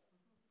skipped.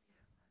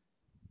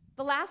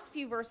 The last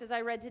few verses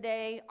I read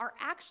today are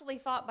actually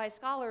thought by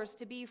scholars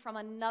to be from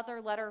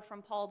another letter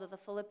from Paul to the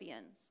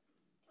Philippians.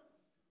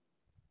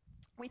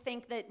 We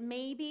think that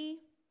maybe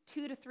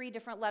 2 to 3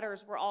 different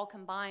letters were all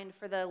combined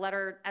for the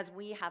letter as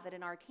we have it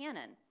in our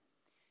canon.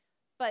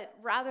 But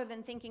rather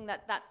than thinking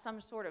that that's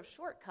some sort of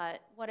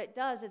shortcut, what it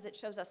does is it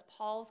shows us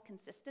Paul's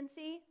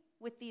consistency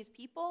with these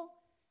people,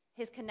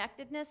 his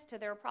connectedness to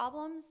their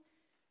problems,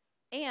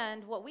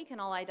 and what we can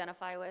all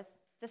identify with,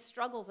 the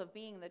struggles of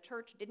being the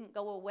church didn't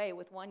go away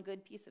with one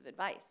good piece of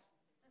advice.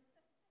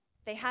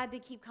 They had to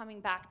keep coming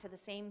back to the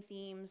same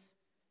themes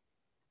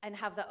and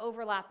have the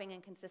overlapping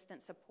and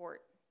consistent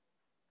support.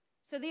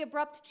 So the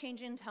abrupt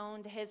change in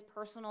tone to his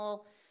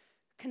personal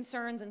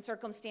concerns and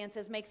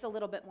circumstances makes a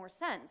little bit more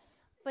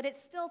sense, but it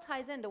still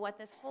ties into what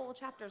this whole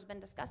chapter has been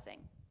discussing.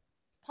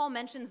 Paul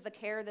mentions the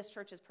care this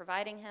church is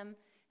providing him,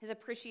 his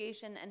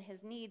appreciation and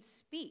his needs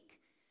speak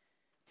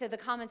to the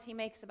comments he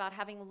makes about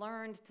having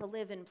learned to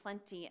live in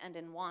plenty and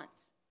in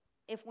want.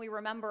 If we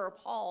remember,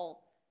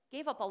 Paul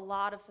gave up a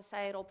lot of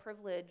societal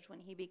privilege when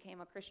he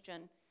became a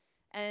Christian,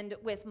 and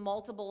with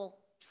multiple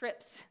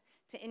trips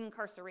to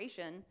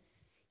incarceration,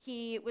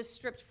 he was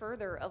stripped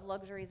further of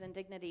luxuries and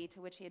dignity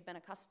to which he had been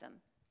accustomed.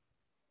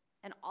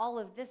 And all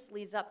of this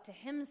leads up to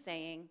him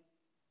saying,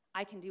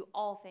 I can do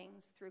all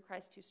things through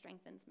Christ who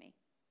strengthens me.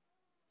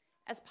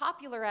 As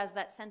popular as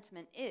that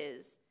sentiment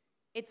is,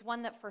 it's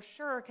one that for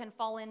sure can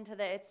fall into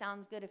the it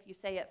sounds good if you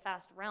say it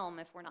fast realm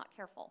if we're not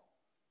careful.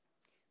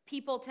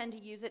 People tend to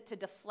use it to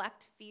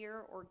deflect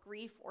fear or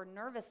grief or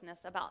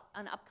nervousness about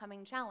an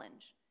upcoming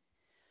challenge.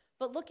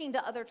 But looking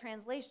to other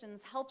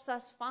translations helps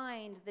us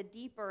find the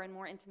deeper and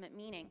more intimate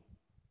meaning.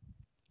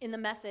 In the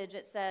Message,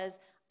 it says,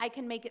 I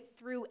can make it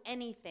through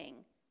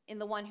anything in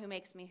the one who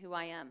makes me who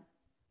I am.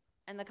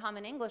 And the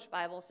Common English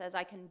Bible says,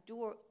 I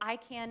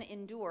can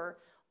endure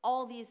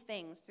all these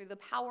things through the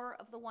power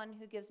of the one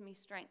who gives me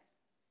strength.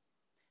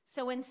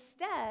 So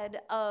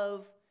instead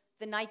of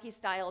the Nike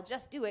style,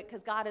 just do it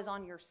because God is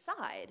on your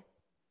side,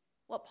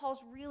 what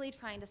Paul's really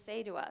trying to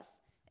say to us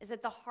is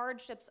that the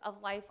hardships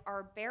of life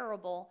are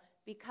bearable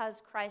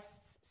because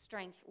Christ's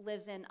strength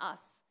lives in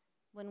us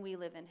when we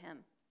live in him.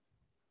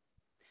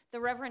 The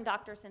Reverend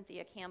Dr.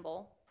 Cynthia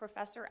Campbell,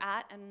 professor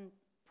at and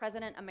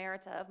president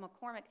emerita of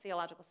McCormick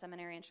Theological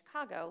Seminary in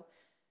Chicago,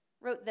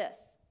 wrote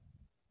this.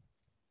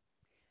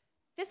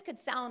 This could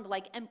sound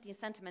like empty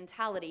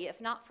sentimentality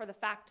if not for the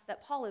fact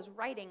that Paul is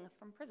writing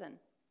from prison.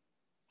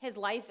 His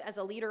life as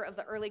a leader of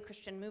the early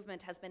Christian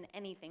movement has been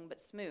anything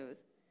but smooth,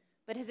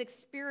 but his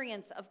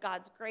experience of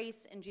God's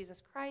grace in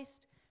Jesus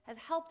Christ has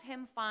helped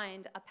him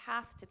find a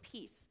path to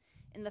peace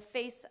in the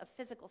face of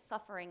physical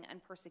suffering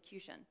and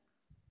persecution.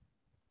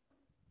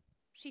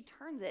 She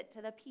turns it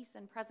to the peace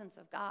and presence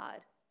of God.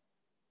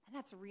 And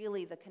that's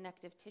really the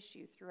connective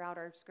tissue throughout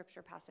our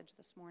scripture passage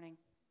this morning.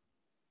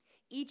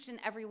 Each and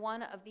every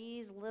one of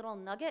these little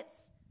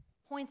nuggets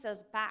points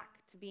us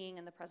back to being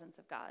in the presence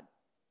of God.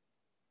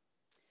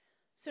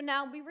 So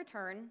now we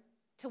return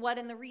to what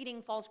in the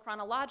reading falls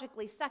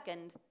chronologically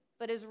second,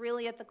 but is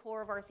really at the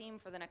core of our theme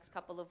for the next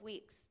couple of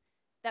weeks.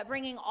 That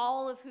bringing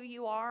all of who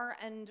you are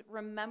and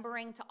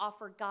remembering to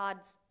offer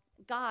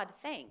God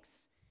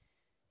thanks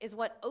is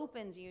what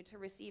opens you to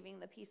receiving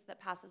the peace that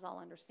passes all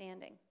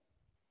understanding.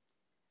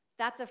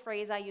 That's a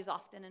phrase I use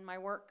often in my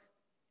work.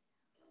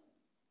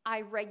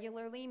 I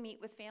regularly meet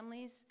with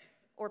families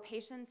or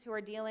patients who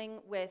are dealing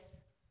with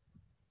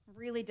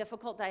really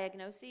difficult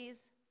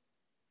diagnoses,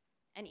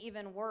 and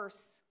even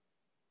worse,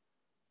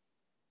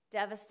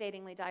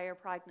 devastatingly dire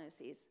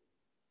prognoses.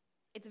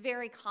 It's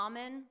very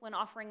common when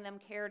offering them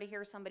care to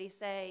hear somebody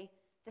say,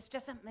 this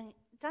just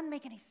doesn't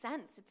make any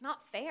sense. It's not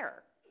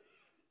fair.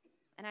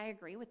 And I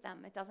agree with them.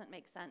 It doesn't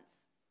make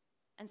sense.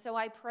 And so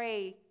I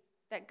pray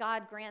that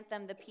God grant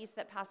them the peace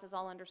that passes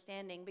all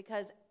understanding,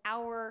 because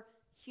our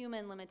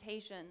human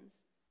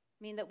limitations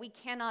mean that we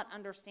cannot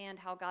understand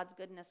how God's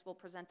goodness will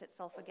present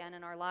itself again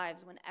in our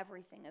lives when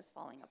everything is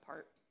falling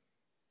apart.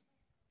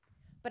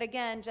 But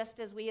again, just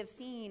as we have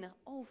seen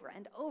over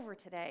and over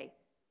today,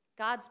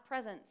 God's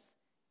presence,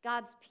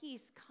 God's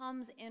peace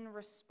comes in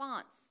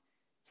response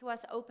to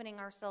us opening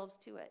ourselves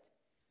to it.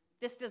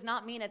 This does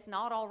not mean it's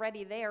not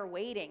already there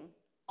waiting,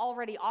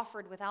 already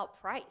offered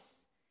without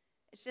price.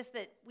 It's just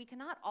that we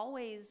cannot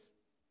always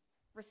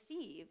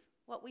receive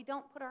what we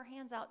don't put our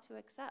hands out to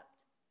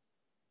accept.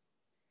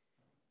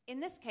 In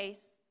this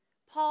case,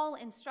 Paul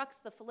instructs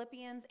the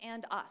Philippians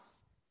and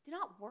us, do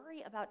not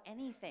worry about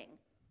anything,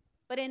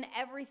 but in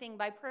everything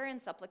by prayer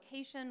and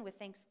supplication with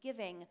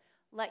thanksgiving,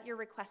 let your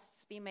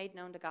requests be made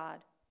known to God.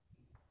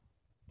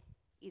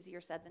 Easier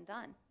said than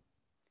done.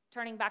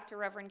 Turning back to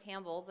Reverend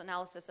Campbell's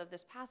analysis of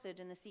this passage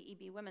in the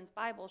CEB Women's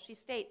Bible, she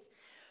states,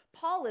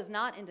 Paul is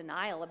not in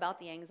denial about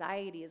the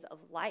anxieties of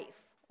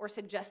life or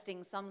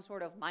suggesting some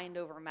sort of mind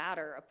over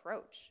matter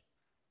approach.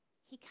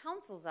 He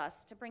counsels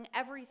us to bring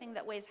everything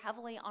that weighs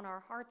heavily on our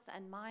hearts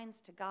and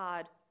minds to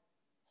God.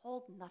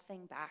 Hold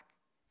nothing back.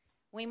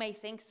 We may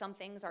think some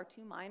things are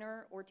too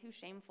minor or too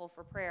shameful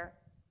for prayer.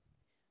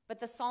 But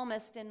the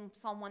psalmist in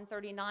Psalm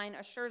 139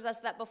 assures us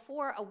that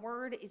before a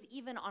word is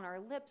even on our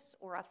lips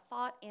or a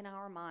thought in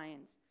our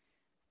minds,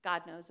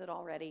 God knows it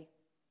already.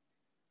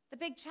 The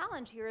big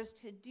challenge here is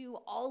to do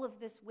all of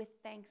this with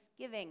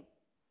thanksgiving.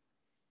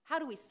 How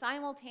do we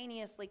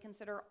simultaneously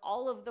consider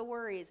all of the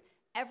worries,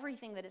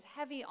 everything that is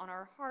heavy on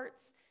our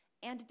hearts,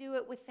 and do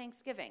it with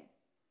thanksgiving?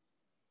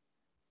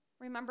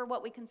 Remember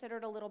what we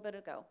considered a little bit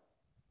ago.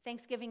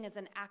 Thanksgiving is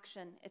an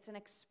action. It's an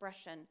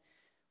expression.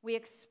 We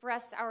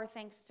express our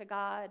thanks to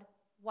God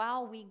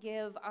while we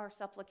give our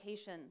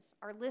supplications,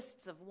 our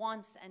lists of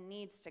wants and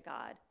needs to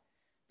God.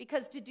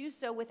 Because to do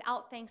so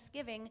without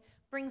thanksgiving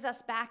brings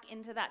us back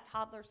into that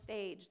toddler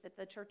stage that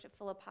the church at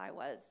Philippi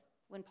was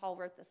when Paul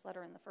wrote this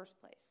letter in the first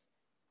place.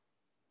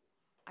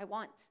 I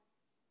want,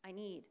 I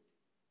need,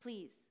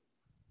 please,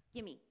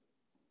 gimme.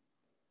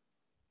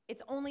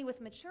 It's only with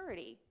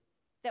maturity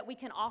that we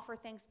can offer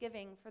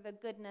thanksgiving for the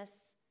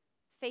goodness,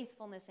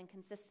 faithfulness, and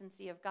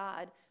consistency of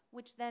God,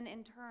 which then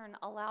in turn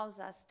allows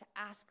us to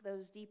ask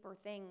those deeper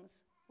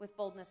things with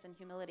boldness and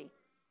humility.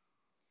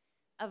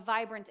 A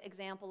vibrant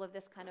example of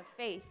this kind of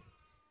faith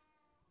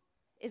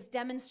is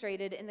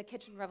demonstrated in the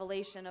kitchen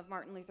revelation of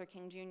Martin Luther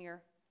King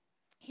Jr.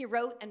 He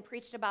wrote and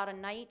preached about a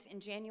night in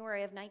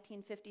January of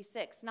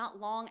 1956, not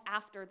long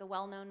after the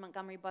well-known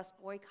Montgomery bus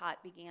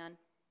boycott began.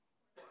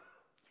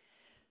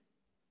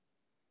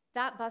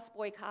 That bus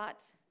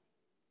boycott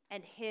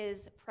and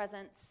his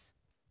presence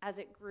as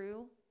it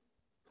grew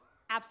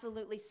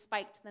absolutely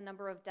spiked the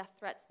number of death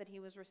threats that he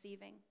was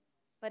receiving.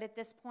 But at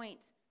this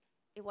point,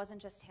 it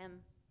wasn't just him.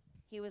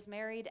 He was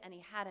married and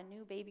he had a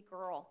new baby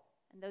girl,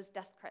 and those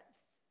death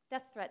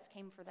threats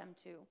came for them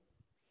too.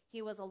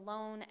 He was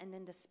alone and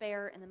in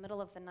despair in the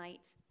middle of the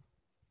night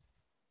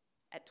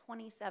at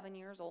 27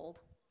 years old.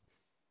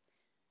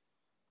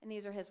 And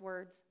these are his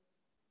words.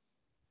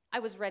 I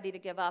was ready to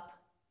give up.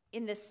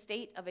 In this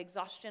state of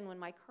exhaustion, when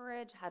my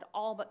courage had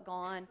all but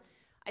gone,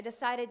 I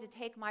decided to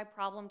take my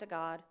problem to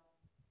God.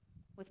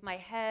 With my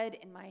head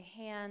in my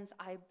hands,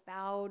 I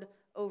bowed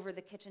over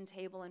the kitchen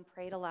table and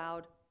prayed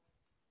aloud.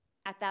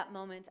 At that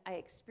moment, I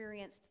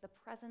experienced the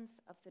presence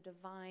of the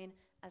divine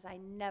as I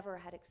never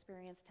had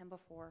experienced him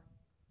before.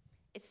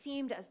 It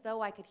seemed as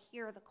though I could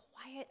hear the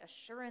quiet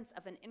assurance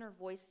of an inner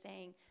voice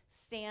saying,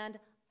 stand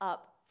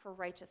up for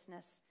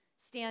righteousness,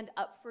 stand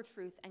up for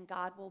truth, and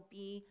God will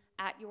be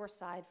at your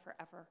side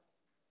forever.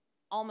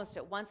 Almost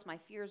at once, my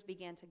fears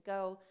began to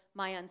go,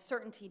 my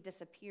uncertainty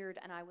disappeared,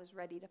 and I was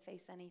ready to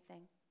face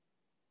anything.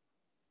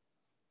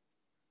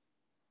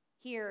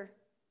 Here,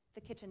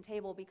 the kitchen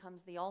table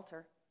becomes the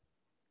altar.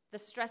 The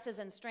stresses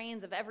and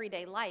strains of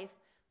everyday life,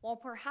 while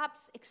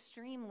perhaps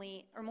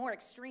extremely or more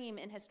extreme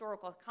in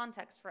historical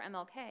context for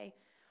MLK,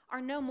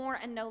 are no more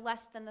and no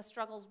less than the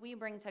struggles we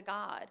bring to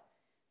God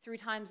through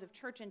times of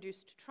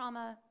church-induced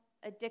trauma,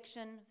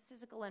 addiction,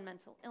 physical and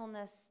mental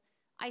illness,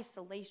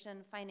 isolation,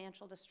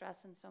 financial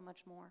distress, and so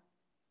much more.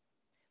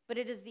 But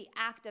it is the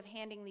act of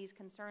handing these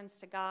concerns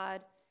to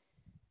God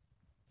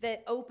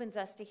that opens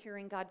us to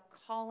hearing God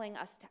calling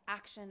us to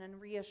action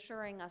and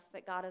reassuring us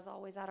that God is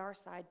always at our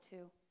side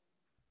too.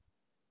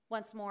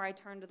 Once more, I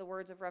turn to the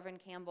words of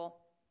Reverend Campbell.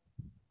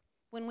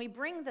 When we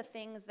bring the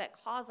things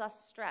that cause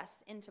us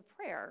stress into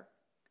prayer,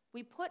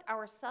 we put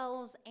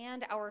ourselves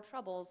and our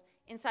troubles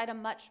inside a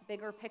much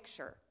bigger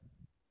picture,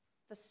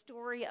 the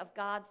story of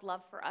God's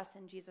love for us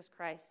in Jesus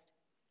Christ,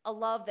 a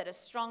love that is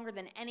stronger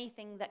than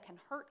anything that can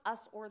hurt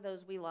us or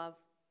those we love.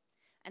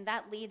 And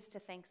that leads to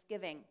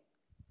thanksgiving,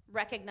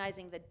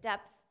 recognizing the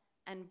depth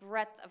and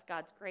breadth of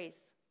God's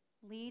grace,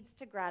 leads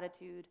to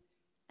gratitude,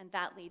 and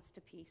that leads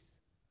to peace.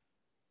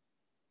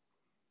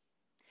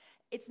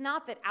 It's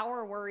not that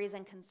our worries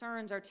and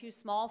concerns are too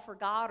small for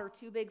God or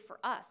too big for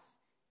us.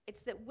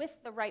 It's that with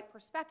the right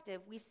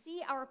perspective, we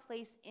see our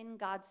place in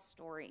God's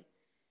story.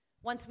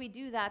 Once we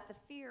do that, the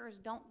fears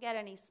don't get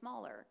any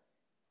smaller,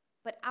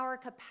 but our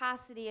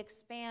capacity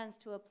expands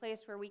to a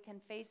place where we can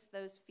face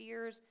those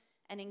fears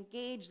and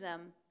engage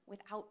them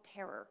without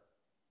terror.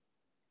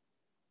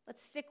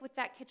 Let's stick with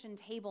that kitchen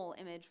table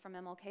image from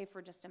MLK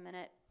for just a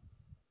minute.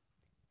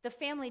 The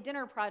Family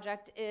Dinner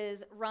Project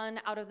is run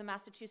out of the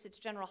Massachusetts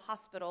General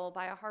Hospital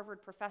by a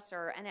Harvard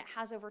professor, and it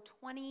has over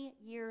 20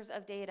 years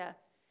of data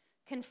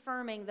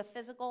confirming the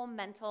physical,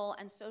 mental,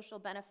 and social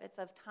benefits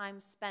of time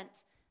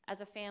spent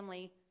as a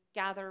family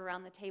gathered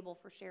around the table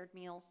for shared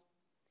meals.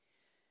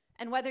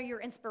 And whether your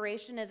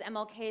inspiration is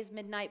MLK's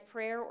midnight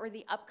prayer or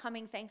the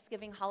upcoming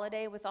Thanksgiving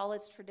holiday with all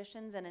its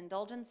traditions and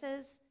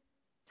indulgences,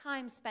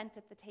 time spent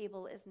at the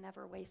table is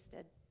never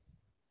wasted.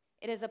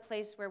 It is a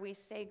place where we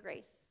say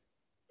grace,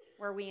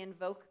 where we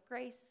invoke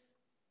grace,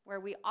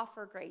 where we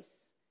offer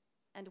grace,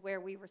 and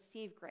where we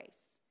receive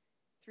grace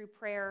through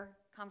prayer,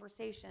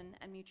 conversation,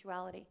 and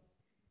mutuality.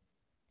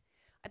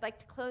 I'd like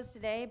to close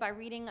today by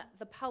reading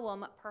the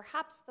poem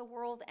Perhaps the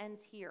World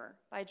Ends Here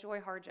by Joy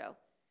Harjo.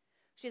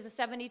 She's a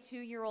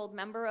 72-year-old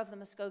member of the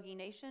Muskogee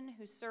Nation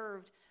who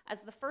served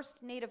as the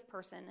first Native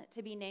person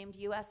to be named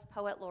U.S.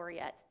 Poet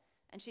Laureate,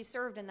 and she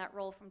served in that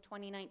role from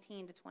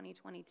 2019 to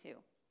 2022.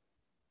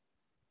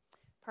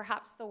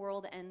 Perhaps the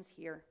world ends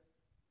here.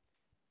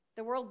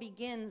 The world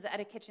begins at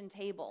a kitchen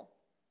table.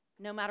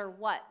 No matter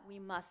what, we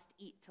must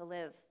eat to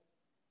live.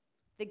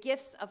 The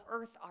gifts of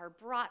earth are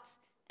brought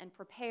and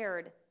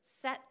prepared,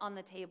 set on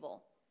the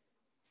table.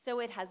 So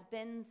it has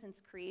been since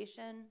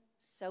creation,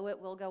 so it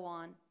will go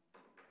on.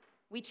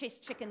 We chase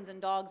chickens and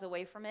dogs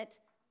away from it.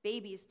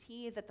 Babies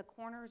teethe at the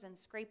corners and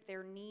scrape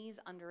their knees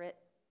under it.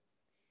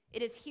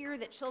 It is here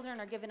that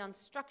children are given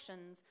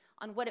instructions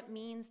on what it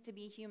means to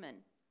be human.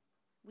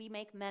 We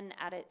make men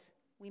at it.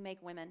 We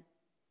make women.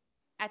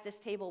 At this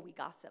table, we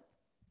gossip,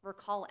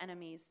 recall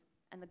enemies,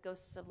 and the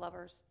ghosts of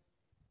lovers.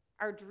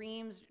 Our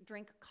dreams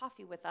drink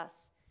coffee with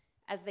us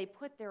as they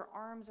put their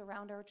arms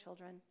around our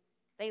children.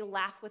 They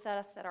laugh with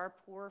us at our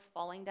poor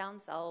falling down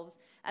selves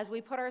as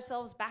we put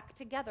ourselves back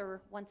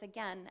together once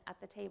again at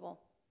the table.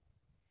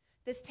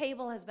 This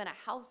table has been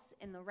a house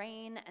in the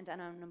rain and an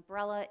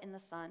umbrella in the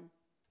sun.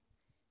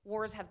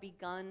 Wars have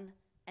begun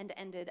and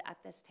ended at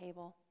this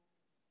table.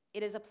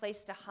 It is a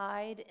place to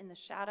hide in the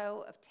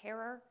shadow of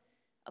terror,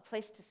 a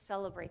place to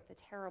celebrate the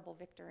terrible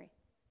victory.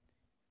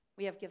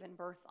 We have given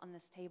birth on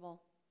this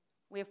table.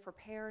 We have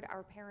prepared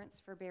our parents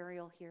for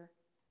burial here.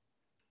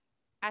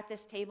 At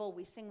this table,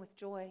 we sing with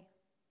joy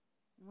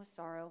and with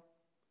sorrow.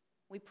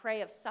 We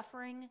pray of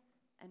suffering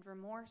and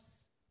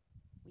remorse.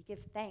 We give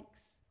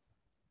thanks.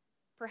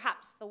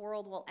 Perhaps the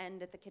world will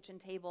end at the kitchen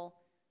table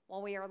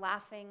while we are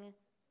laughing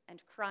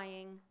and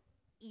crying,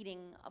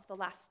 eating of the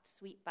last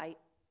sweet bite.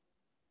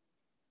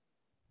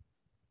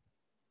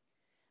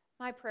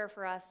 My prayer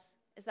for us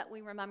is that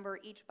we remember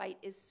each bite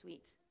is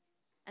sweet,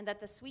 and that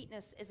the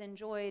sweetness is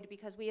enjoyed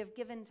because we have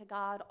given to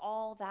God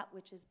all that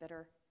which is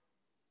bitter.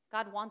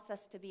 God wants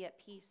us to be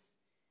at peace,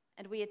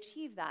 and we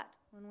achieve that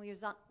when we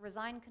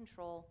resign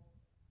control,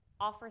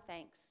 offer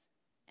thanks,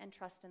 and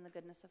trust in the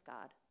goodness of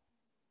God.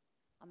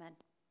 Amen.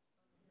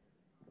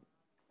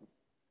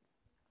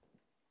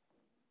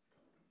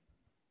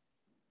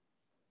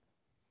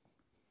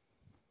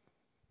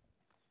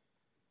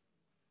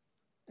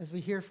 As we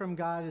hear from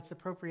God, it's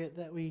appropriate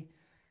that we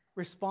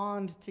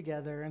respond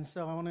together. And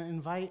so I want to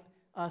invite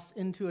us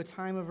into a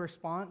time of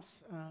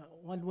response.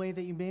 One way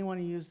that you may want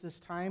to use this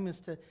time is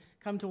to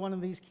come to one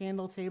of these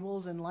candle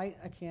tables and light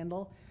a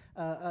candle.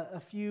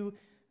 You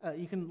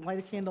can light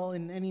a candle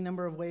in any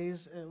number of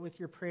ways with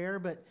your prayer,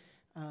 but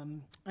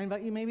I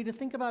invite you maybe to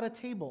think about a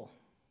table.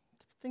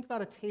 Think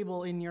about a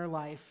table in your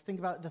life. Think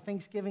about the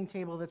Thanksgiving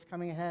table that's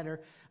coming ahead,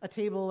 or a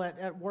table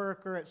at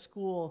work or at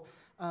school.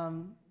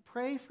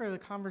 Pray for the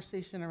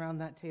conversation around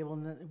that table,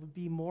 and that it would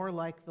be more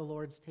like the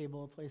Lord's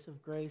table, a place of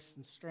grace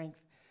and strength,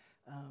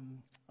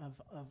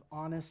 of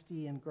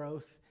honesty and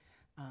growth.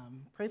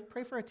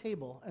 Pray for a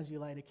table as you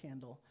light a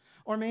candle.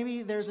 Or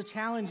maybe there's a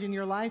challenge in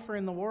your life or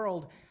in the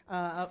world,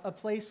 a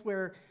place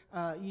where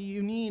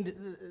you need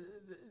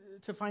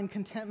to find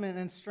contentment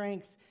and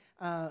strength,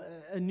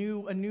 a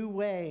new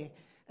way.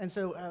 And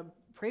so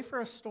pray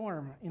for a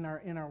storm in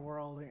our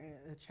world,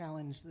 a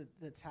challenge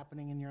that's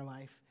happening in your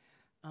life.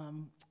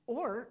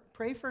 Or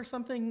pray for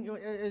something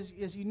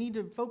as you need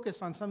to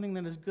focus on something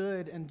that is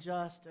good and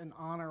just and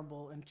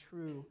honorable and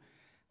true.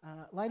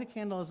 Light a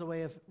candle as a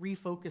way of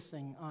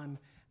refocusing on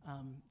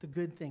the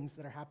good things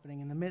that are happening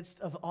in the midst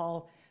of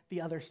all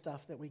the other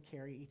stuff that we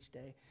carry each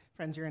day.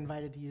 Friends, you're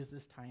invited to use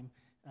this time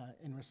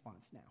in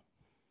response now.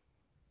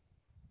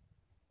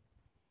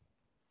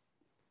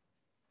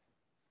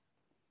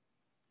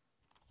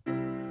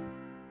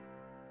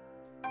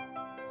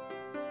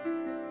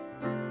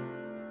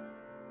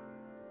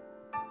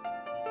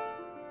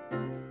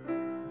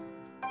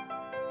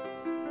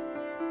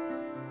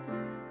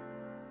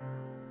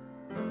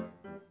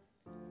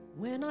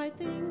 When I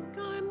think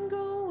I'm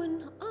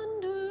going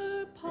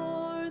under,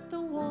 part the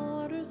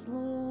waters,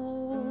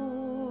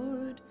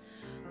 Lord.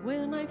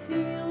 When I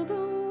feel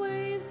the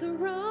waves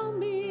around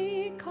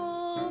me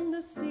calm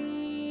the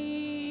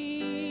sea.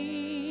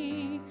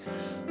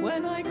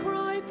 When I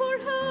cry for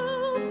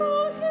help,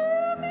 oh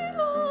hear me,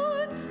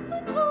 Lord,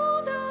 and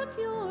hold out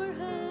your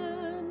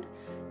hand.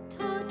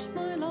 Touch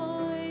my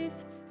life,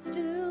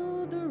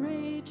 still the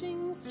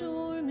raging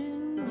storm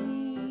in me.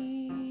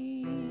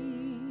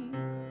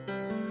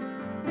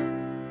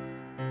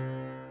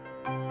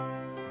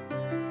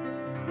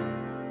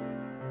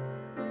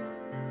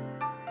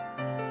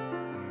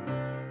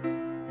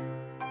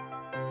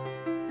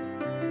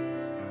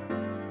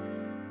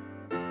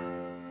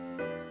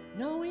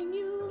 Knowing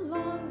you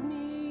love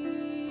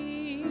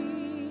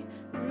me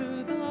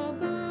through the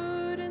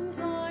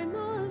burdens I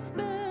must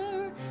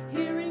bear,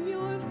 hearing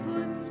your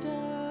footsteps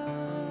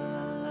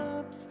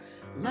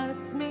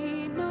lets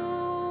me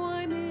know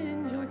I'm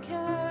in your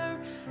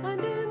care. And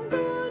in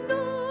the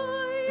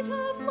night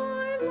of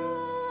my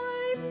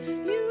life,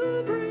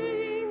 you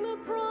bring the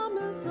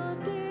promise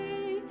of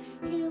day.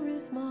 Here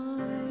is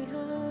my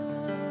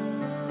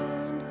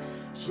hand,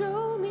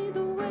 show me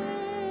the way.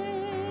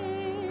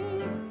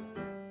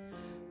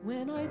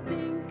 When I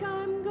think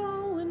I'm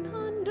going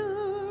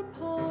under,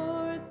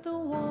 part the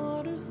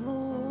waters,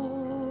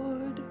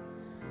 Lord.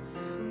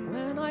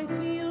 When I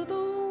feel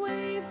the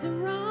waves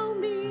around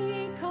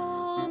me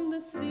calm the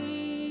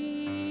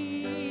sea.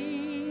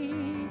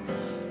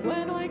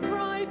 When I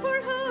cry for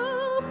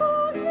help,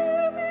 oh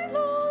hear me,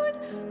 Lord,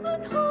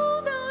 and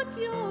hold out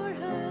your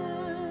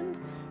hand.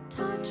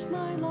 Touch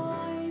my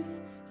life,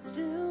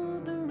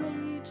 still the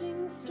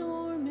raging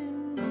storm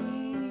in me.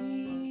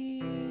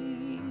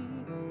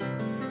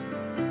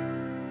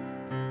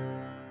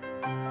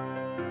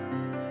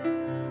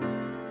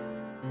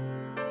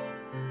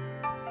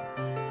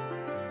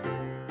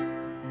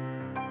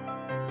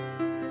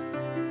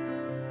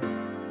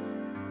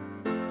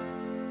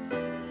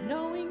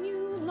 Knowing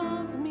you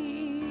love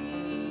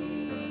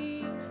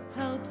me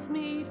helps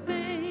me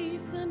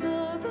face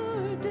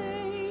another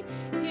day.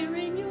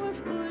 Hearing your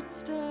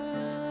footsteps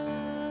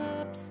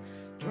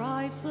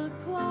drives the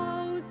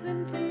clouds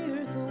and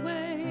fears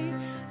away.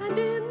 And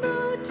in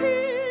the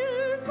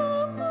tears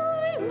of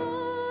my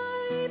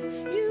life,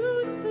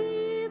 you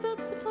see the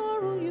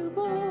sorrow you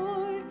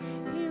bore.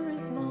 Here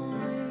is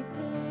my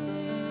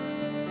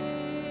pain.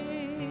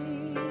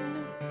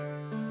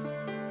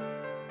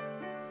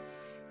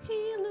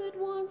 Heal it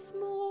once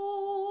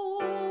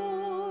more.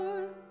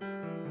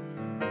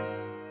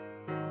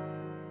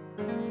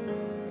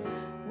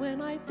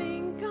 When I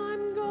think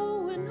I'm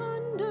going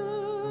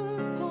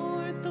under,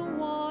 part the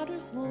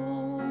waters,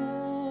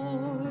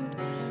 Lord.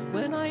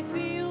 When I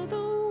feel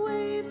the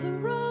waves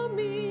around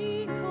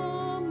me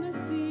calm the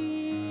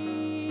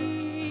sea.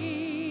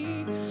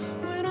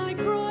 When I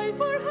cry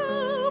for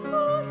help,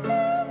 oh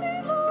hear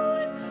me,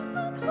 Lord,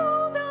 and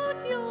hold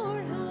out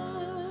your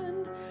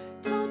hand.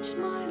 Touch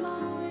my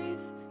life,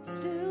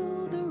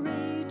 still the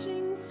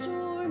raging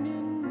storm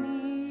in me.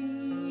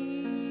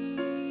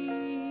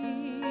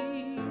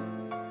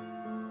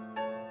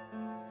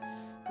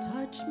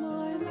 Touch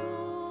my life,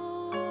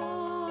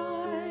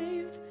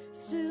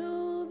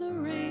 still the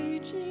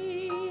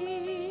raging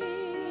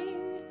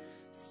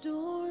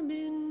storm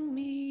in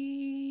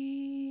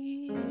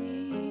me.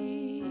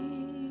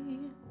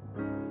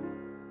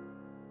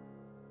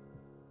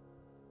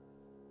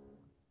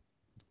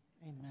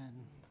 Amen.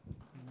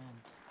 Amen.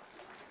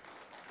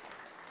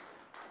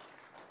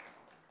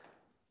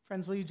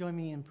 Friends, will you join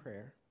me in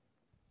prayer?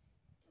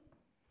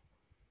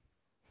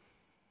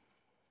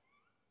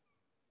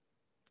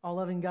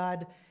 All-loving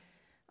God,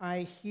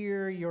 I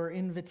hear your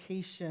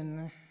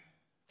invitation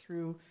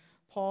through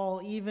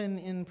Paul, even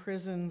in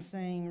prison,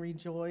 saying,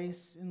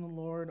 rejoice in the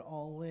Lord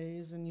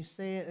always. And you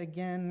say it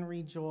again,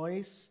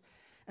 rejoice.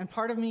 And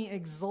part of me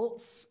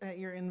exults at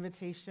your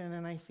invitation,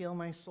 and I feel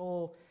my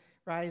soul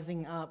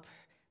rising up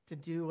to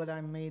do what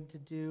I'm made to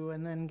do.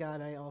 And then, God,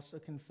 I also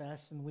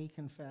confess, and we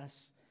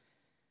confess,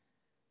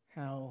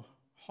 how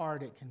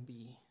hard it can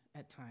be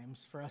at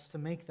times for us to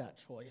make that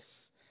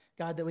choice.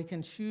 God, that we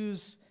can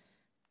choose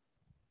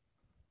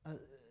to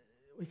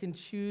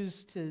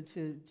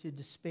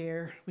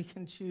despair. We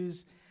can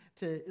choose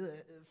to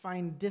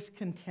find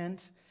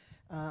discontent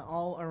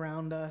all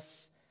around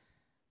us.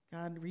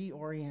 God,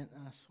 reorient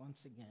us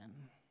once again.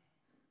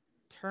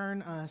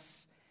 Turn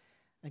us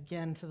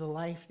again to the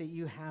life that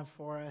you have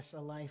for us,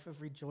 a life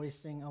of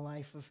rejoicing, a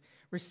life of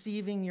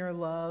receiving your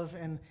love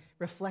and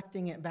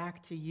reflecting it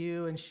back to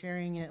you and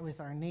sharing it with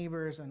our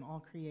neighbors and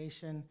all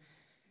creation.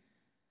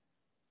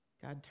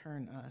 God,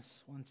 turn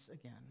us once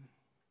again.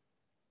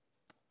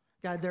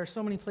 God, there are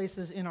so many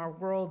places in our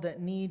world that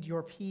need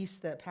your peace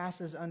that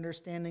passes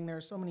understanding. There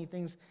are so many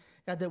things,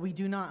 God, that we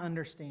do not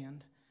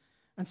understand.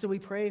 And so we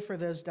pray for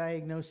those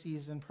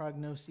diagnoses and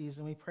prognoses,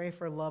 and we pray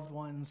for loved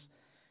ones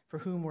for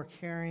whom we're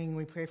caring.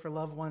 We pray for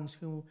loved ones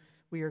who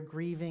we are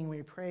grieving.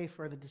 We pray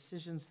for the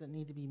decisions that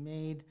need to be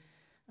made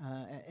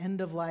at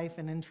end of life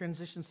and in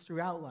transitions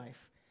throughout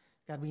life.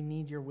 God, we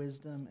need your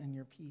wisdom and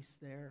your peace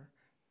there.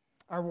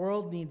 Our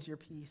world needs your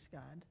peace,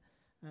 God.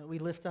 We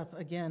lift up,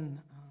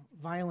 again,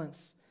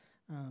 violence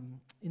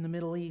in the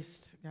Middle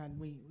East. God,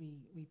 we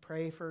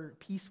pray for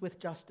peace with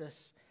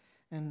justice.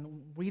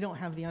 And we don't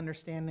have the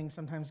understanding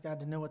sometimes,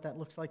 God, to know what that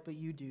looks like, but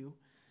you do.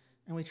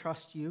 And we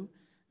trust you,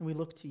 and we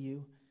look to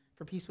you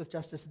for peace with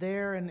justice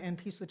there and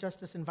peace with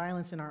justice and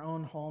violence in our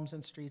own homes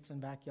and streets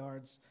and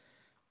backyards.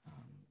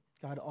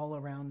 God, all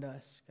around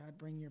us. God,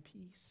 bring your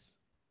peace.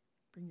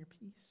 Bring your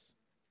peace.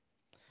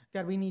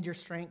 God, we need your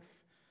strength.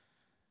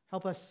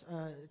 Help us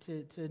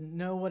to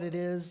know what it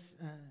is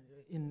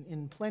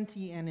in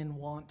plenty and in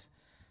want,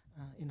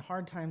 in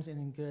hard times and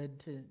in good,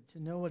 to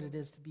know what it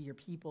is to be your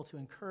people, to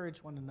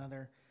encourage one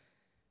another,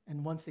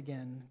 and once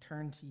again,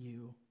 turn to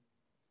you,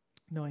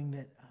 knowing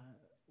that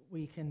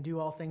we can do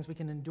all things, we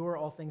can endure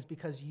all things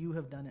because you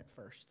have done it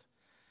first,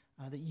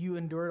 that you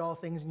endured all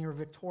things and you're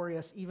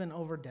victorious even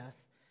over death,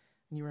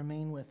 and you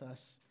remain with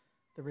us,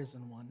 the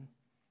risen one.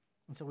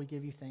 And so we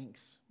give you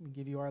thanks. We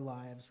give you our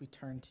lives. We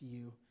turn to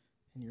you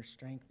in your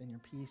strength and your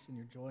peace and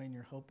your joy and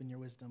your hope and your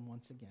wisdom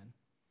once again.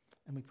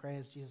 And we pray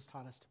as Jesus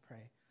taught us to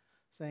pray,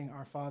 saying,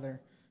 Our Father,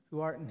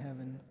 who art in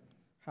heaven,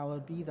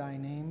 hallowed be thy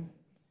name.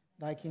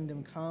 Thy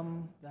kingdom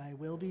come, thy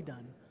will be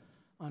done,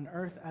 on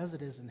earth as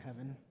it is in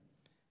heaven.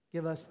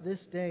 Give us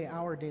this day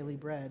our daily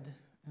bread,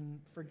 and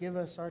forgive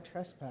us our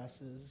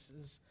trespasses,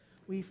 as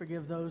we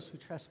forgive those who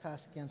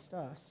trespass against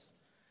us.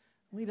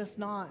 Lead us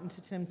not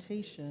into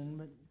temptation,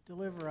 but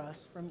deliver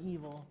us from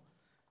evil.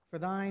 For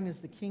thine is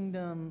the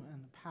kingdom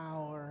and the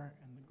power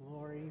and the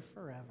glory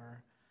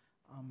forever.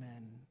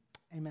 Amen.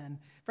 Amen.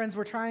 Friends,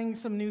 we're trying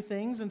some new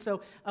things, and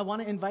so I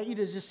want to invite you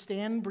to just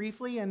stand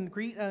briefly and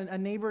greet a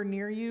neighbor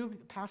near you.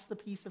 Pass the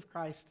peace of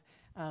Christ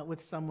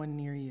with someone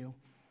near you.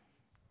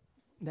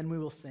 Then we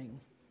will sing.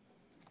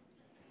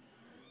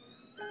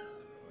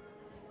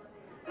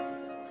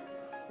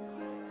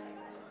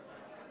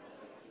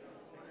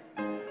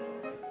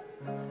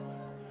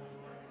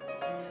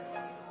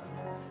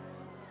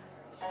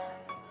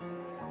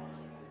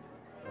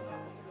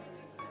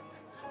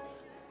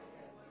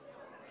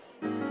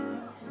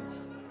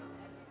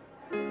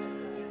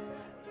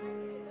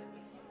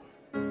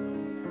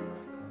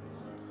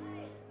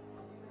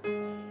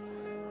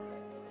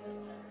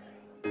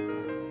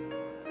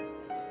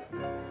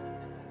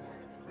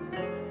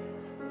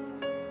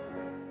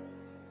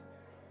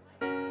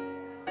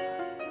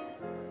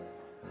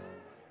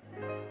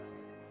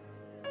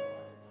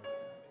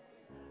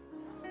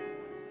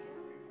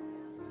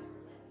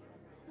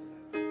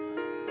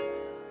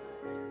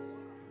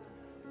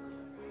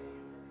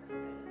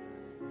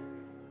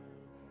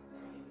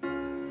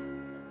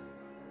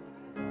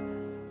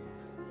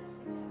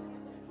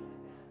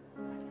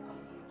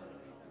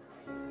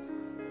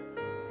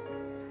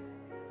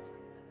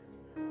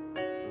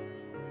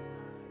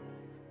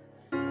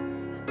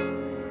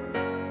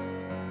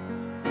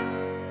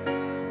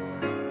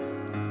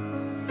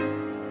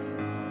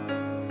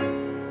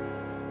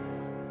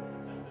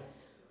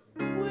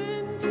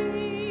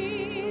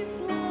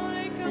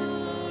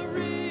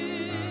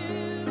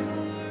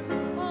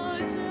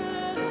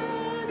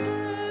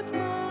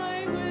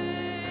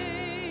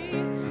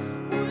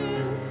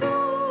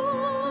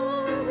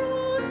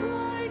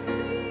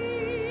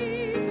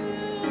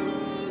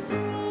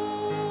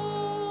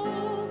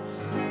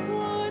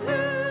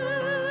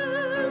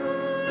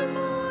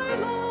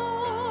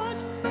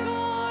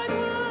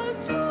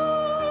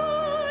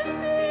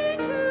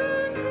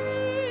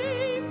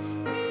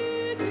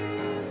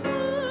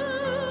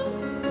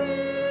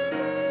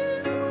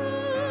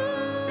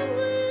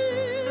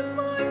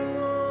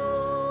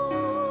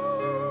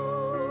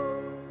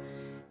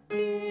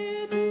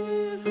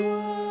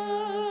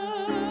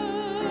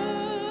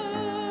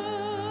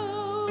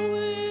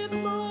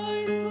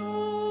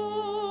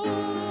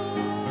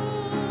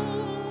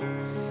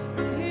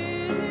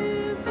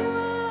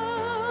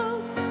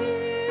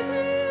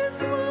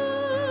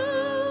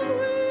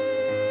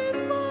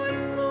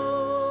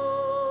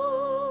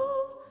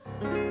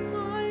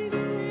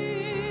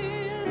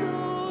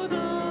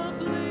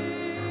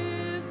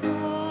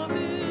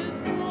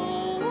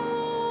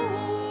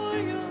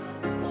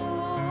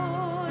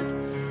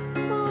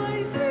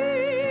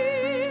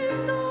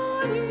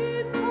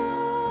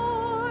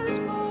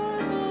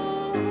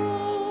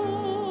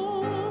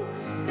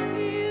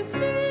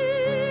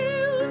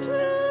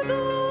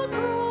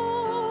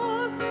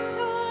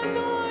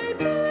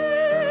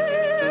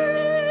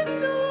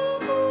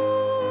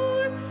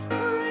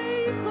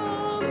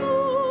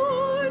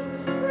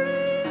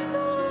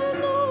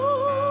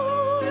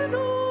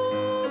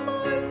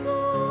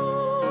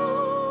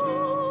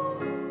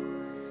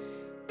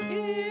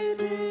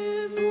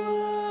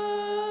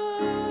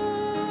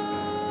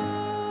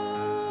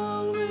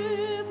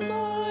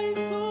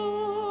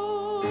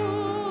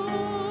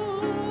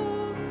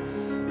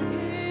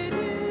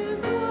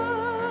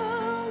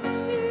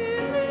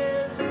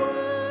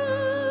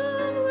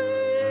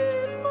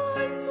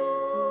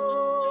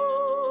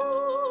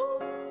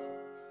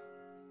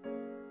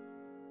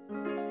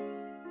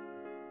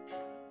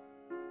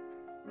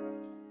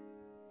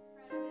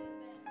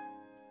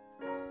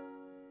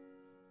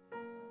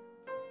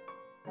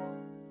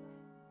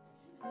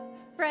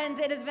 Friends,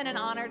 it has been an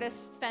honor to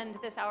spend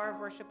this hour of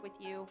worship with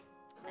you,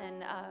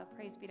 and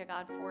praise be to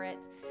God for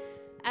it.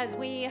 As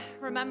we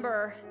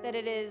remember that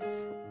it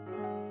is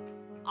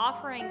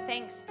offering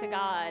thanks to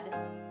God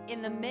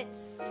in the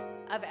midst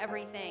of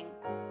everything,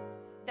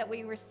 that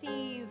we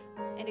receive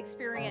and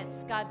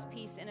experience God's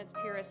peace in its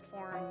purest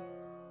form.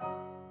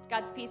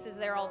 God's peace is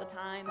there all the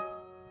time.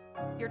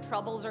 Your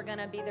troubles are going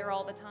to be there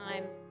all the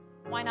time.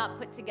 Why not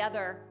put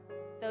together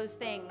those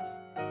things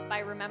by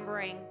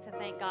remembering to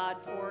thank God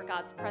for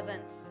God's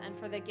presence and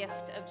for the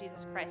gift of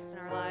Jesus Christ in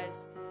our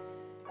lives?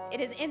 It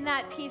is in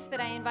that peace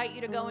that I invite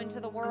you to go into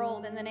the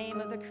world in the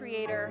name of the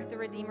Creator, the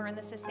Redeemer, and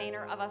the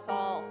Sustainer of us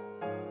all.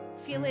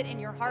 Feel it in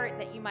your heart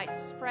that you might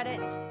spread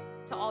it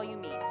to all you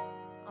meet.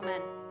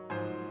 Amen.